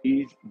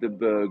is the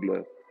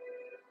burglar?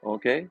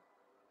 Okay?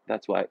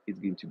 That's why it's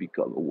going to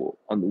become a war.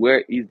 And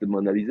where is the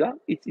Mona Lisa?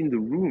 It's in the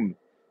room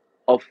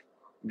of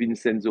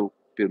Vincenzo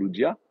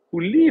Perugia, who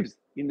lives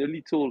in a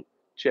little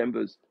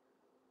chambers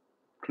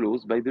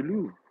close by the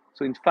Louvre.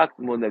 So in fact,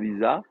 Mona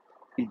Lisa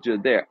is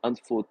just there. And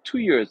for 2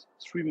 years,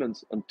 3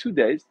 months, and 2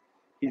 days,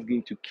 he's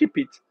going to keep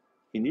it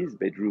in his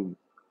bedroom.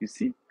 You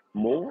see,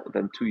 more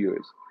than 2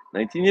 years.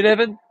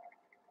 1911,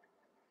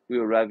 we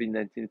arrive in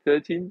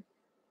 1913,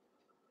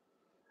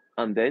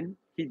 and then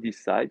he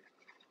decides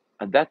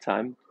at that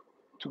time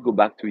to go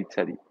back to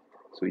Italy.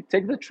 So he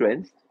takes the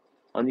train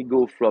and he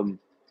goes from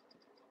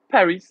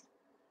Paris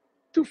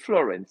to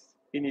Florence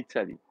in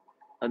Italy,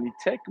 and he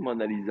takes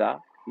Mona Lisa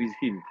with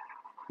him.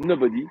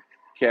 Nobody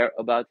care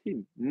about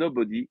him.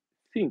 Nobody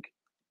think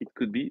it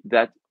could be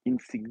that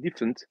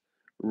insignificant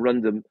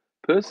random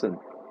person.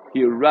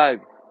 He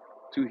arrived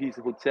to his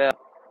hotel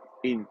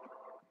in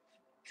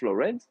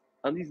Florence,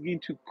 and he's going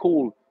to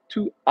call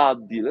two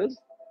art dealers,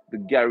 the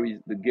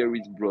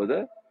Gary's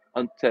brother,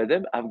 and tell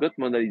them, "I've got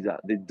Mona Lisa."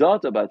 They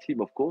doubt about him,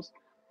 of course,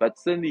 but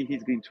suddenly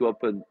he's going to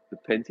open the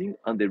painting,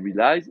 and they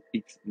realize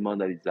it's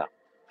Mona Lisa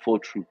for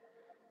true.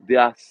 They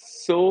are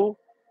so,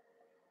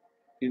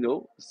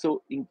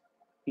 so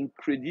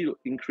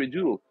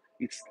incredible.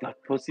 It's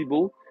not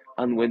possible.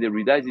 And when they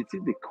realize it's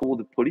it, they call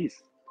the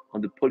police,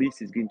 and the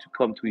police is going to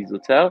come to his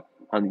hotel,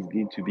 and he's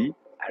going to be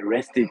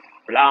arrested.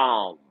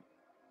 Blam!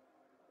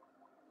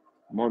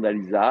 Mona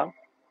Lisa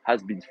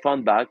has been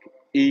found back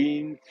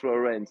in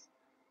Florence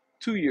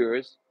 2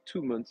 years,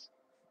 2 months,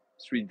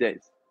 3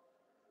 days.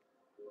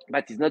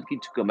 But it's not going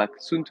to come back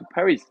soon to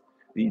Paris.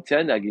 The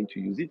Italians are going to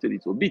use it a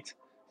little bit.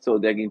 So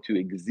they're going to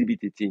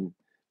exhibit it in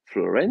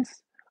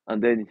Florence,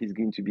 and then it's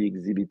going to be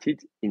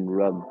exhibited in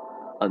Rome.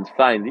 And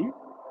finally,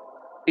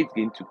 it's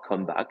going to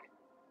come back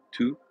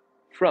to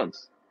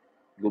France,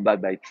 go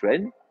back by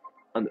train,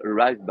 and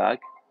arrive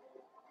back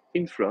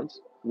in France,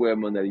 where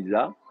Mona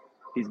Lisa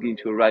is going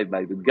to arrive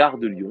by the Gare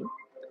de Lyon,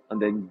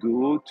 and then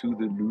go to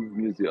the Louvre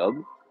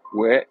Museum,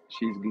 where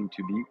she's going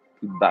to be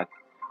put back.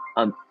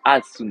 And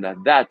as soon as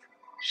that,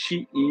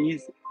 she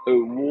is a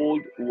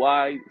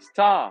worldwide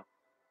star,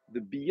 the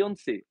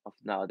Beyonce of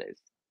nowadays.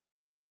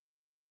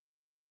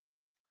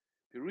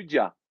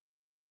 Perugia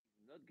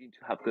is not going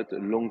to have got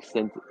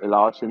a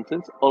large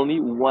sentence, only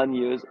 1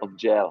 year of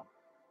jail,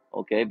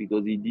 okay,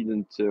 because he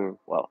didn't,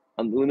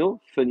 and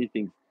funny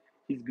things,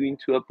 he's going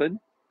to open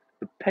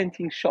a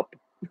painting shop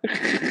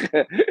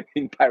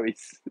in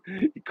Paris.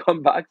 He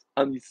come back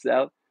and he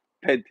sell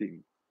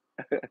painting.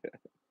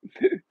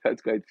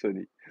 That's quite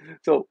funny.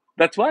 So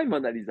that's why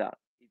Mona Lisa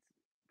is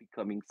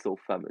becoming so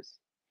famous.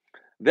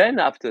 Then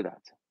after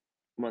that,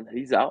 Mona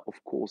Lisa,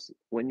 of course,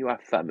 when you are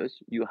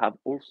famous, you have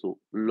also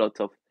a lot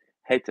of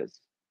haters.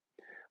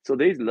 So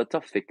there is a lot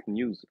of fake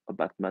news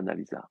about Mona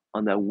Lisa,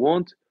 and I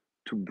want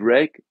to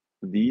break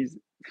these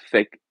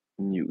fake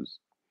news.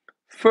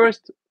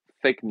 First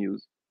fake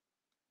news: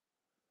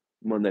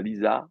 Mona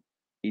Lisa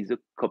is a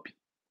copy.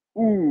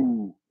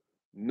 Ooh,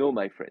 no,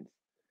 my friends,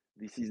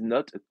 this is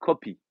not a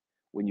copy.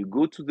 When you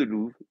go to the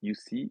Louvre, you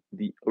see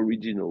the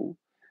original,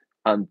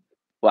 and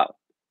well,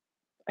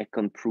 I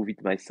can't prove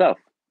it myself,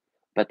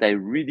 but I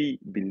really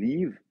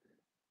believe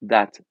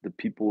that the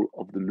people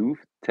of the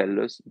Louvre tell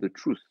us the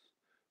truth.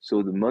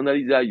 So the Mona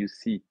Lisa you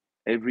see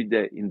every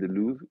day in the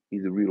Louvre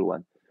is a real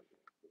one.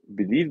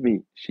 Believe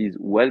me, she's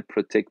well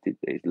protected.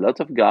 There is a lot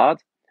of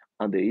guards,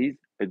 and there is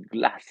a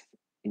glass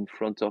in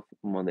front of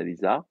Mona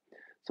Lisa.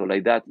 So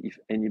like that, if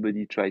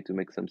anybody tried to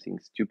make something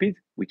stupid,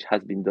 which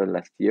has been done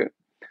last year,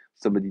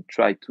 somebody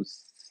tried to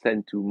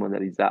send to Mona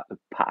Lisa a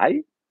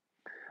pie,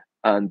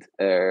 and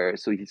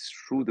so he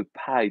threw the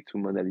pie to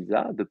Mona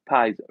Lisa. The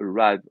pies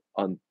arrived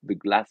on the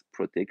glass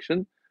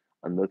protection,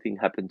 and nothing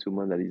happened to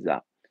Mona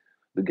Lisa.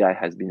 The guy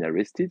has been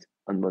arrested,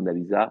 and Mona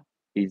Lisa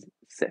is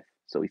safe.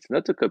 So it's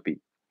not a copy.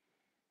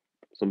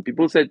 Some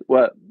people said,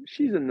 well,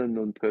 she's an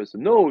unknown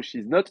person. No,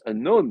 she's not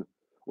unknown.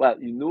 Well,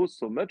 you know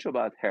so much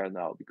about her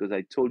now because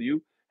I told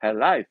you her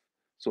life.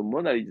 So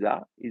Mona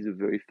Lisa is a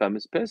very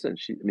famous person.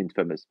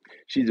 Famous.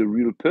 She's a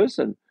real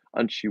person,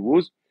 and she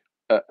was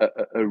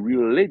a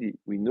real lady.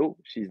 We know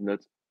she's not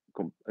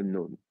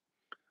unknown.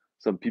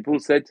 Some people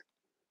said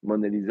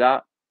Mona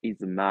Lisa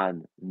is a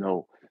man.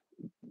 No.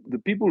 The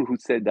people who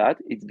said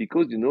that, it's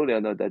because,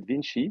 Leonardo da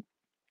Vinci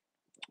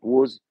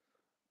was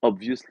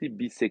obviously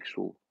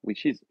bisexual,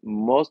 which is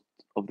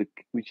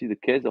the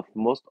case of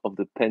most of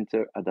the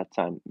painters at that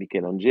time.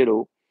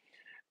 Michelangelo,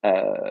 uh,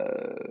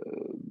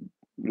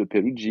 Le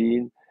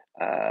Perugine,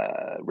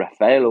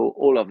 Raffaello,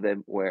 all of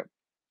them were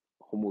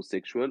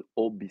homosexual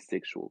or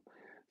bisexual.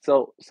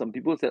 So some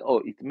people said, "Oh,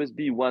 it must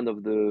be one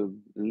of the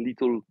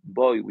little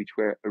boy which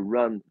were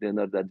around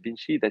Leonardo da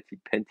Vinci that he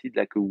painted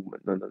like a woman."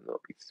 No, no, no,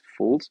 it's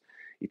false.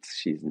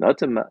 She's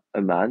not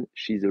a man.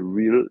 She's a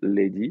real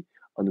lady,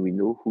 and we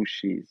know who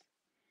she is.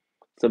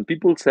 Some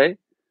people say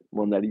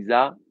Mona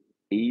Lisa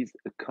is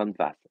a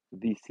canvas.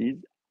 This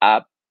is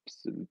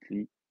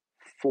absolutely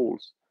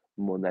false.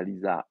 Mona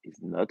Lisa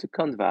is not a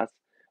canvas.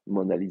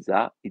 Mona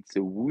Lisa, it's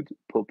a wood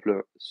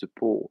poplar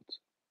support.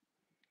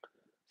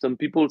 Some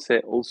people say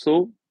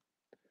also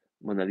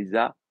Mona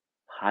Lisa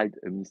hide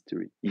a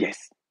mystery.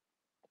 Yes,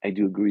 I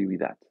do agree with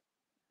that.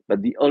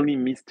 But the only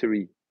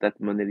mystery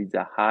that Mona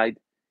Lisa hide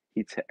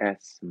is her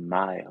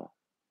smile.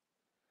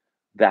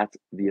 That's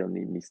the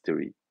only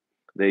mystery.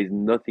 There is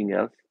nothing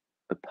else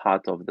a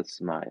part of the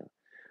smile.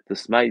 The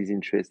smile is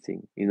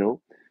interesting,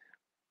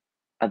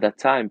 At that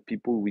time,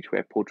 people which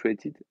were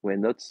portraited were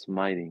not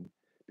smiling.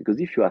 Because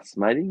if you are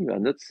smiling, you are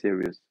not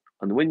serious.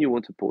 And when you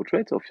want a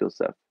portrait of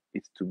yourself,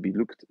 it's to be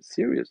looked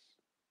serious.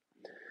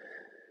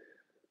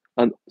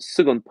 And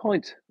second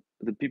point,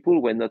 the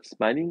people were not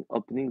smiling,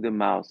 opening the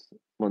mouth.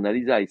 Mona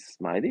Lisa is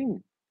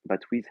smiling, but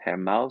with her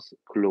mouth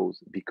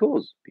closed.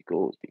 Because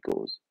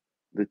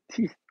the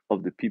teeth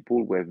of the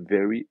people were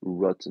very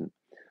rotten.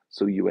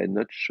 So you were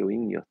not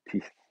showing your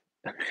teeth.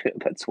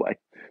 That's why.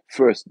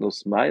 First, no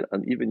smile,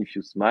 and even if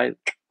you smile,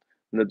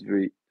 not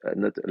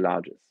a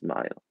large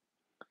smile.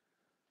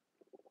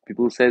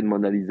 People said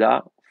Mona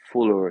Lisa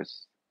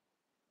follows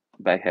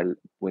by her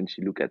when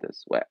she look at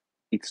us. Well,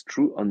 it's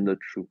true or not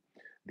true.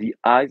 The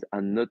eyes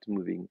are not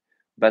moving,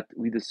 but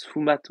with the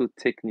sfumato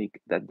technique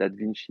that Da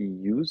Vinci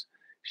used,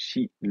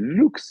 she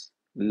looks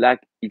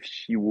like if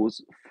she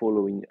was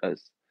following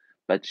us,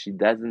 but she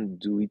doesn't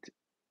do it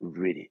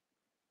really.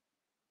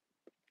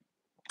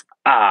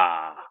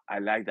 I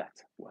like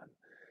that one.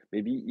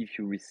 Maybe if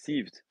you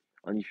received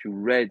and if you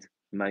read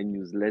my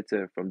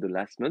newsletter from the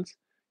last month,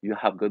 you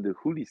have got the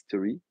whole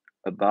history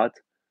about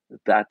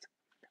that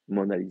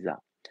Mona Lisa.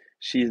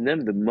 She is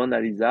named the Mona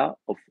Lisa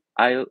of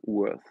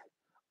Isleworth.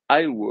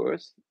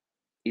 Isleworth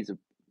is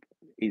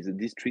a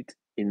district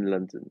in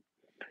London.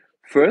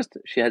 First,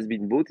 she has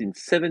been bought in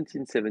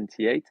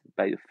 1778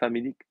 by a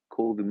family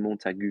called the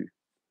Montagu.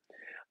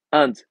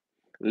 And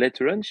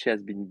later on, she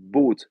has been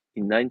bought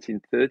in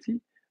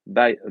 1930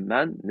 by a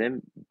man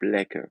named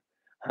Blecker.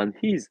 And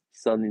his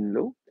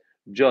son-in-law,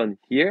 John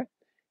here,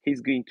 he's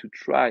going to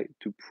try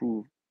to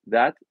prove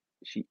that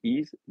she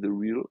is the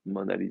real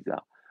Mona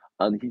Lisa.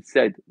 And he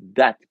said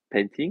that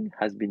painting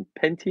has been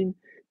painted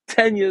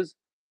 10 years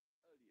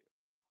earlier.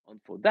 And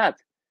for that,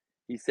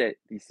 he said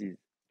this is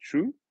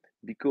true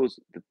because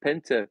the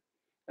painter,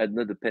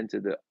 not the painter,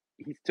 the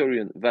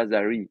historian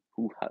Vasari,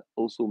 who had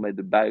also made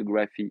the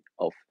biography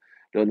of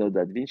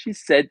Leonardo da Vinci,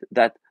 said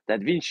that Da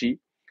Vinci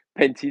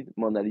painted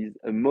Mona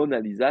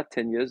Lisa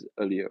 10 years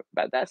earlier.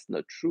 But that's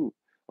not true,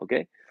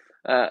 okay?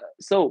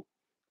 So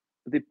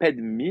they paid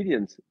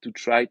millions to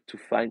try to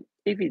find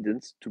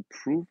evidence to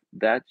prove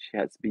that she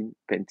has been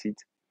painted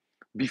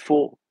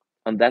before,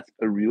 and that's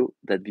a real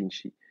Da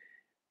Vinci.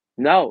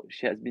 Now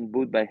she has been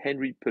bought by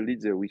Henry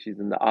Pulitzer, which is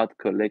an art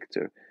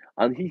collector,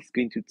 and he's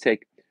going to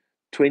take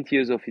 20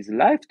 years of his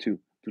life to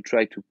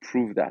try to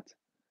prove that.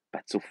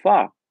 But so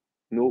far,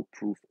 no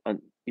proof.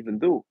 And even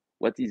though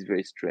what is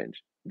very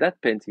strange.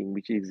 That painting,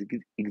 which is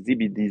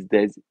exhibited these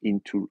days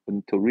in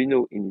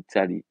Torino in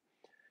Italy,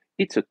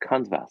 it's a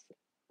canvas.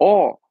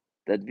 Or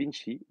Da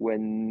Vinci were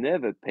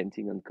never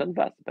painting on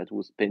canvas, but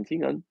was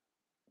painting on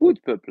wood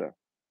purple.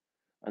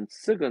 And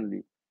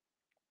secondly,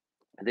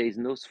 there is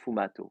no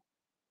sfumato.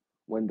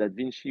 When Da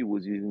Vinci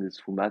was using the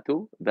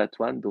sfumato, that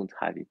one don't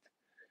have it.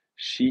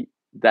 She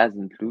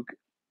doesn't look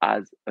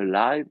as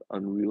alive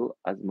and real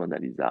as Mona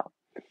Lisa.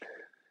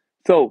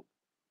 So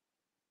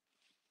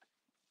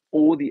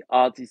all the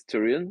art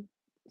historians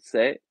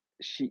say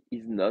she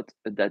is not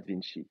a Da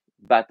Vinci.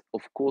 But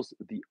of course,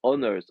 the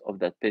owners of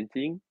that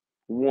painting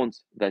want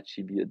that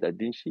she be a Da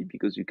Vinci,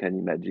 because you can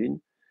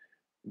imagine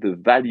the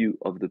value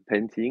of the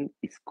painting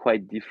is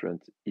quite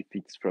different if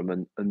it's from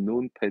an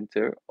unknown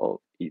painter or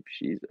if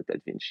she's a Da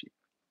Vinci.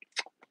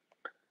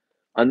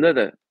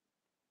 Another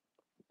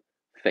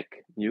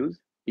fake news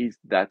is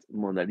that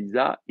Mona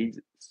Lisa is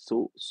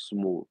so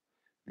small.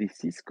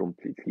 This is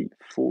completely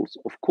false.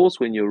 Of course,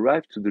 when you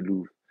arrive to the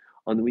Louvre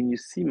and when you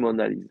see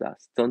Mona Lisa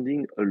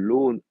standing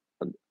alone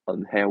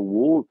on her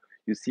wall,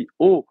 you see,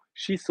 oh,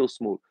 she's so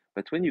small.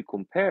 But when you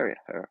compare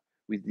her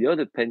with the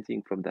other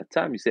painting from that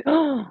time, you say,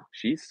 oh,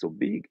 she's so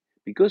big,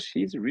 because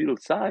she's real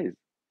size,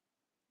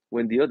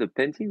 when the other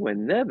painting were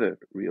never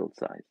real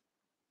size.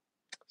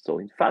 So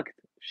in fact,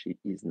 she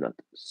is not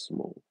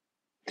small.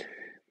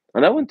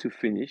 And I want to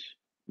finish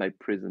my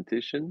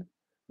presentation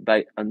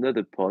by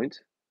another point,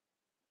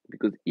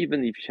 because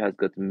even if she has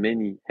got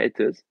many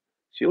haters,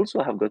 she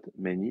also have got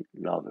many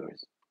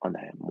lovers, and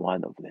I am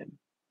one of them.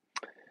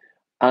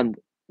 And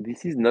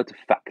this is not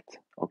a fact,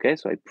 okay?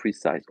 So I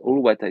precise.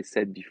 All what I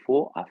said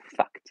before are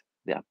fact.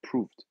 They are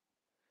proved.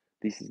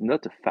 This is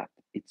not a fact.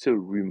 It's a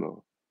rumor.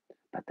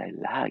 But I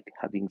like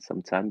having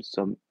sometimes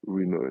some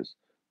rumors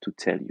to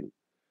tell you.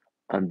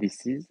 And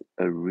this is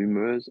a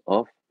rumors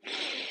of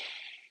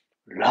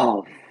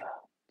love.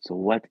 So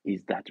what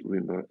is that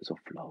rumors of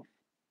love?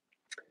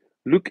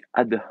 Look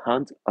at the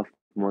hand of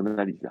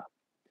Mona Lisa.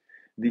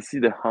 This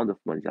is the hand of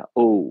Mona Lisa.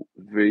 Oh,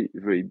 very,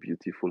 very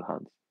beautiful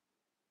hand.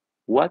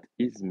 What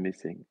is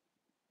missing?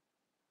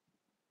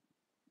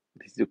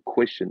 This is a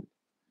question.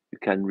 You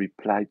can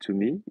reply to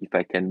me if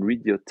I can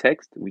read your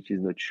text, which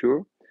is not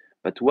sure.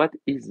 But what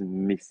is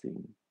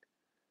missing?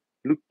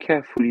 Look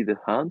carefully the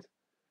hand,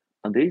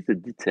 and there is a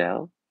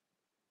detail.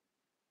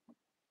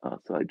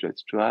 So I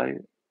just try.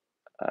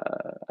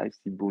 I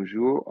see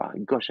bonjour. Oh,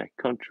 gosh, I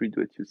can't read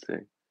what you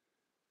say.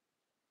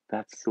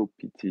 That's so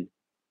pity.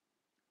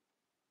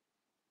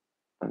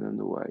 I don't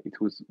know why. It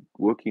was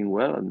working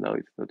well, and now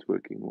it's not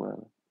working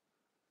well.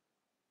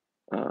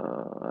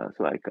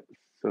 So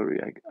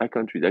I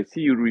can't read. I see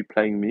you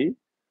replying me,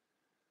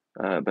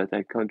 but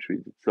I can't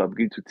read it. So I'm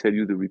going to tell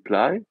you the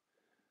reply,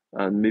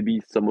 and maybe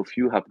some of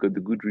you have got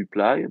the good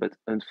reply, but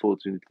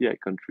unfortunately I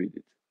can't read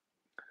it.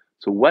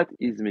 So what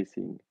is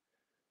missing?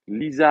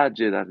 Lisa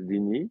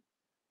Gerardini,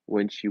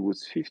 when she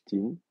was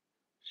 15,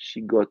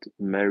 she got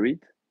married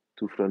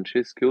to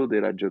Francesco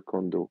della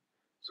Giocondo.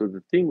 So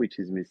the thing which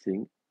is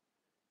missing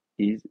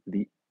is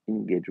the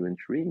engagement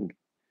ring.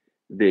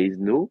 There is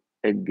no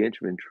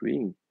engagement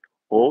ring,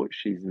 or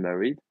she's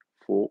married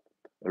for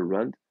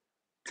around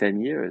 10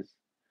 years.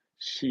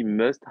 She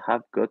must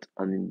have got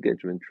an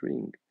engagement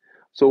ring.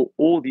 So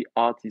all the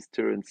art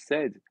historians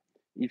said,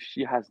 if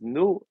she has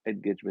no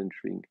engagement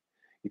ring,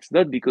 it's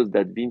not because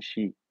Da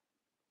Vinci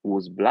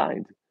was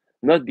blind,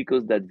 not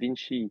because Da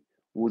Vinci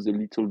was a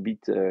little bit,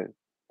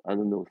 I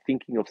don't know,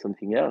 thinking of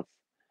something else,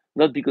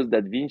 not because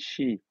Da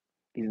Vinci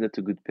is not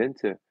a good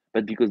painter,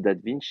 but because Da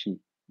Vinci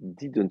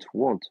didn't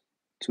want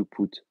to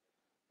put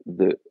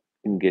the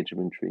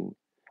engagement ring.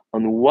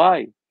 And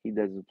why he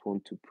doesn't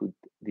want to put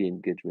the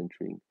engagement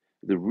ring?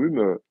 The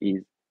rumor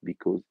is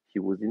because he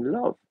was in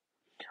love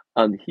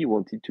and he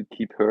wanted to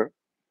keep her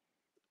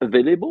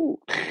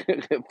available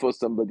for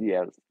somebody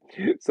else.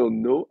 So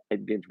no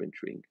engagement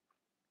ring.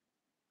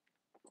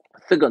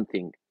 Second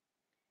thing,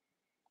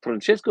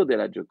 Francesco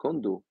della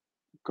Giocondo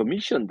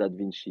commissioned Da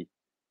Vinci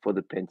for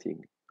the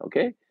painting.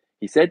 Okay,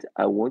 he said,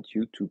 "I want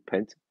you to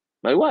paint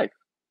my wife,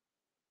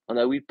 and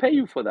I will pay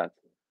you for that,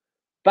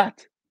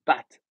 but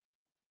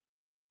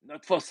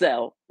not for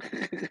sale."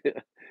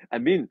 I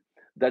mean,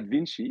 Da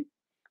Vinci,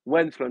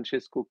 when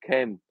Francesco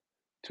came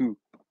to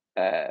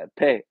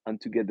pay and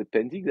to get the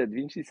painting, Da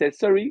Vinci said,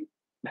 "Sorry,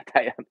 but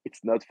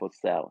it's not for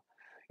sale."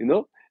 You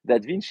know, Da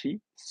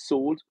Vinci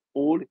sold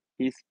all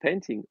his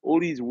painting, all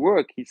his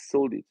work. He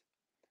sold it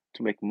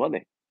to make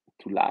money,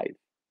 to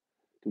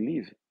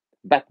live.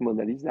 But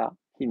Mona Lisa,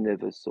 he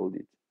never sold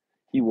it.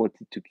 He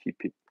wanted to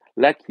keep it,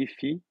 like if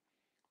he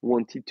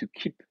wanted to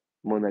keep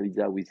Mona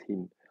Lisa with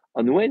him.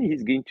 And when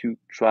he's going to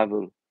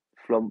travel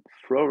from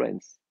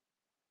Florence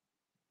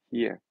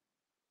here,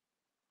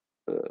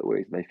 where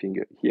is my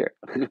finger? Here,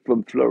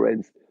 from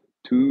Florence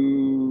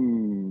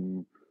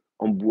to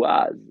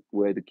Amboise,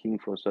 where the King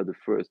Francois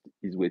I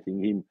is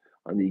waiting him,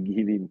 and he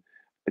give him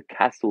a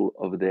castle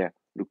over there,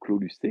 Le Clos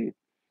Lucé.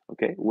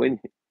 Okay, when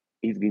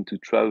he's going to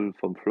travel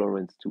from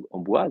Florence to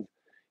Amboise,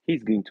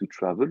 he's going to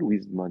travel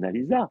with Mona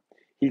Lisa.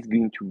 He's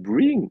going to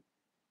bring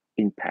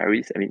in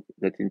Paris, I mean,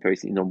 not in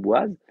Paris, in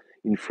Amboise,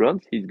 in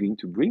France, he's going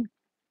to bring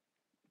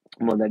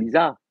Mona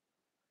Lisa.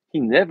 He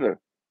never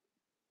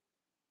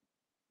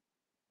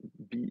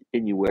be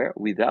anywhere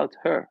without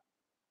her.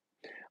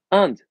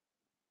 And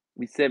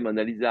we say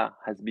Mona Lisa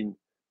has been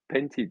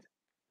painted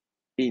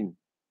in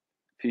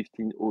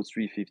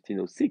 1503,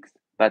 1506,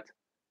 but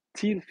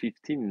till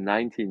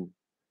 1519,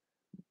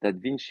 Da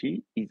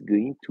Vinci is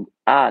going to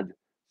add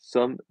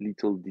some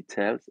little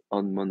details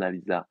on Mona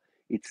Lisa.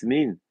 It's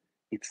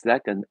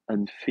like an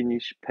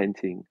unfinished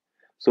painting.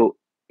 So,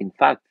 in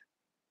fact,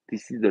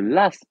 this is the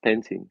last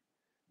painting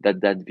that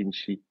Da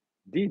Vinci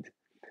did.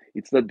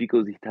 It's not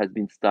because it has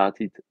been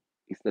started,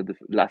 it's not the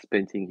last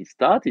painting he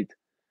started,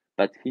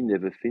 but he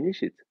never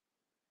finished it.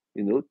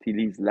 You know, till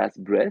his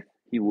last breath,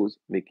 he was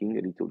making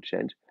a little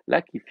change,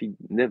 like if he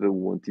never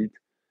wanted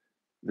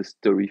the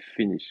story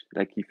finished,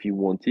 like if he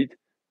wanted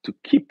to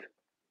keep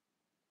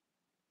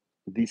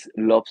this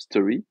love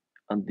story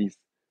and this,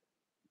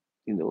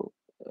 you know,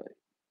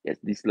 yes,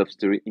 this love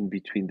story in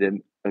between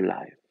them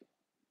alive.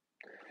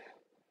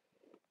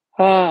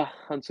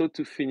 And so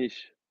to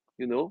finish,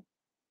 you know,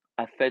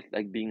 I felt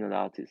like being an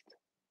artist.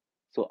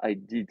 So I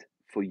did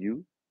for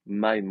you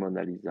my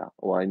Mona Lisa.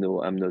 Oh, I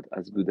know I'm not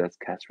as good as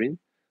Catherine,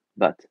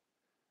 but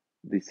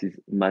this is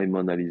my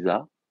Mona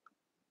Lisa,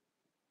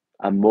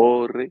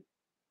 Amore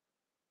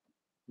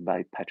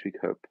by Patrick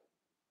Herb.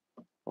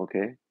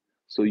 Okay?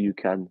 So you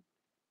can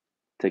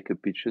take a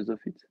pictures of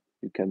it,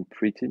 you can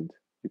print it,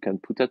 you can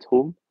put at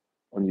home,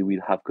 and you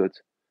will have got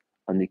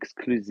an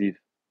exclusive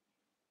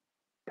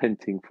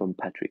painting from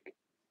Patrick.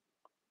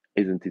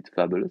 Isn't it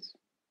fabulous?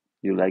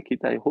 You like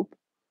it, I hope?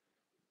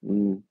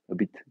 A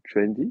bit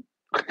trendy?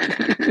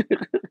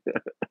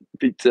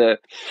 bit,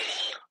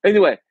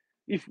 anyway,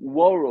 if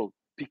Warhol,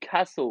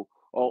 Picasso,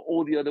 or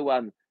all the other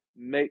one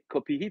may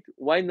copy it,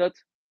 why not?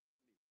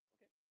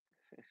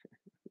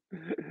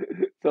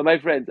 So, my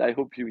friends, I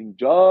hope you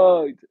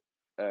enjoyed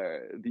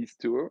this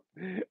tour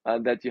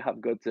and that you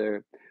have got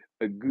a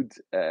good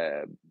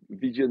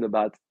vision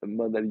about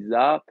Mona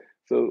Lisa.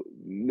 So,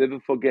 never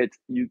forget,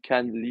 you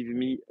can leave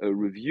me a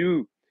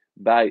review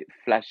by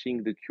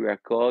flashing the QR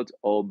code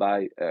or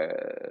by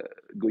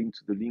going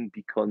to the link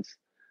beacons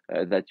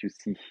that you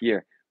see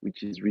here,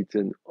 which is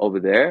written over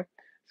there.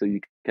 So,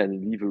 you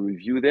can leave a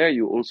review there.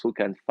 You also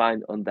can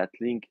find on that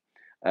link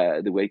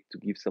the way to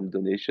give some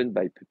donation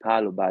by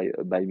PayPal or by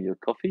buy me a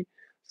coffee.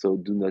 So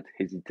do not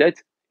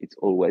hesitate. It's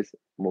always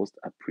most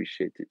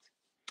appreciated.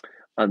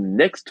 And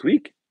next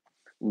week,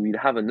 we will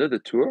have another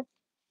tour.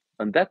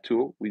 And that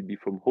tour will be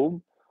from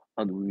home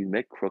and we will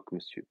make croque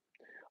monsieur.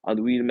 And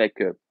we will make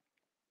a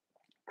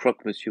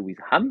croque monsieur with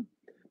ham,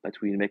 but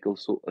we will make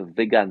also a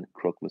vegan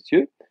croque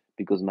monsieur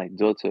because my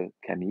daughter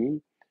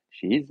Camille,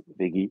 she is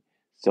veggie.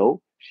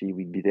 So she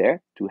will be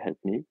there to help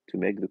me to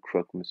make the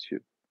croque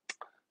monsieur.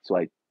 So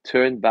I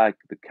turn back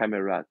the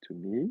camera to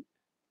me.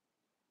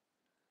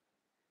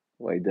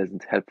 Well, it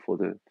doesn't help for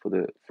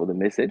the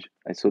message.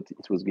 I thought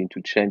it was going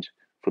to change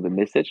for the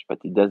message, but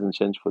it doesn't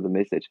change for the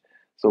message.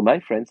 So my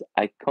friends,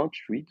 I can't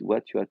read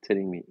what you are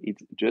telling me.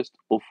 It's just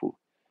awful.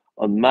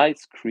 On my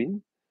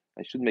screen,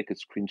 I should make a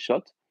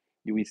screenshot.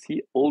 You will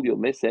see all your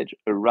message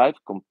arrive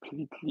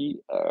completely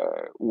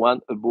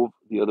one above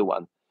the other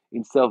one.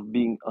 Instead of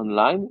being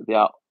online, there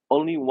are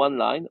only one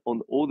line on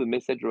all the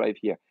message arrive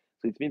here.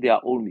 So it means they are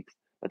all mixed.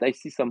 But I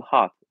see some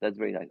heart. That's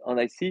very nice. And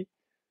I see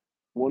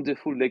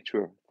wonderful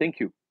lecture.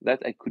 Thank you.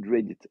 That I could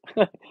read it.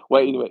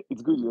 Well, anyway,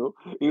 it's good, you know.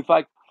 In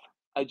fact,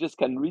 I just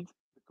can read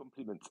the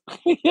compliments.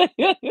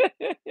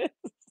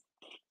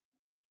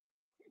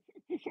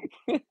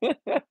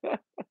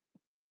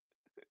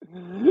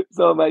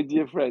 So, my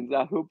dear friends,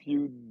 I hope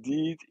you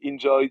did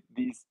enjoy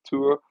this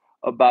tour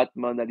about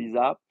Mona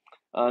Lisa,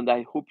 and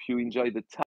I hope you enjoy the time.